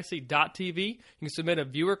landandlegacy.tv. You can submit a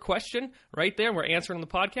viewer question right there, and we're answering on the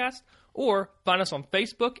podcast, or find us on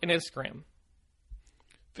Facebook and Instagram.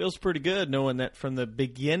 Feels pretty good knowing that from the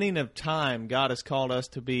beginning of time, God has called us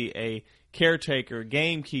to be a caretaker,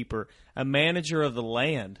 gamekeeper, a manager of the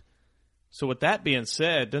land. So with that being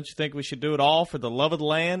said, don't you think we should do it all for the love of the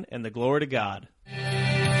land and the glory to God?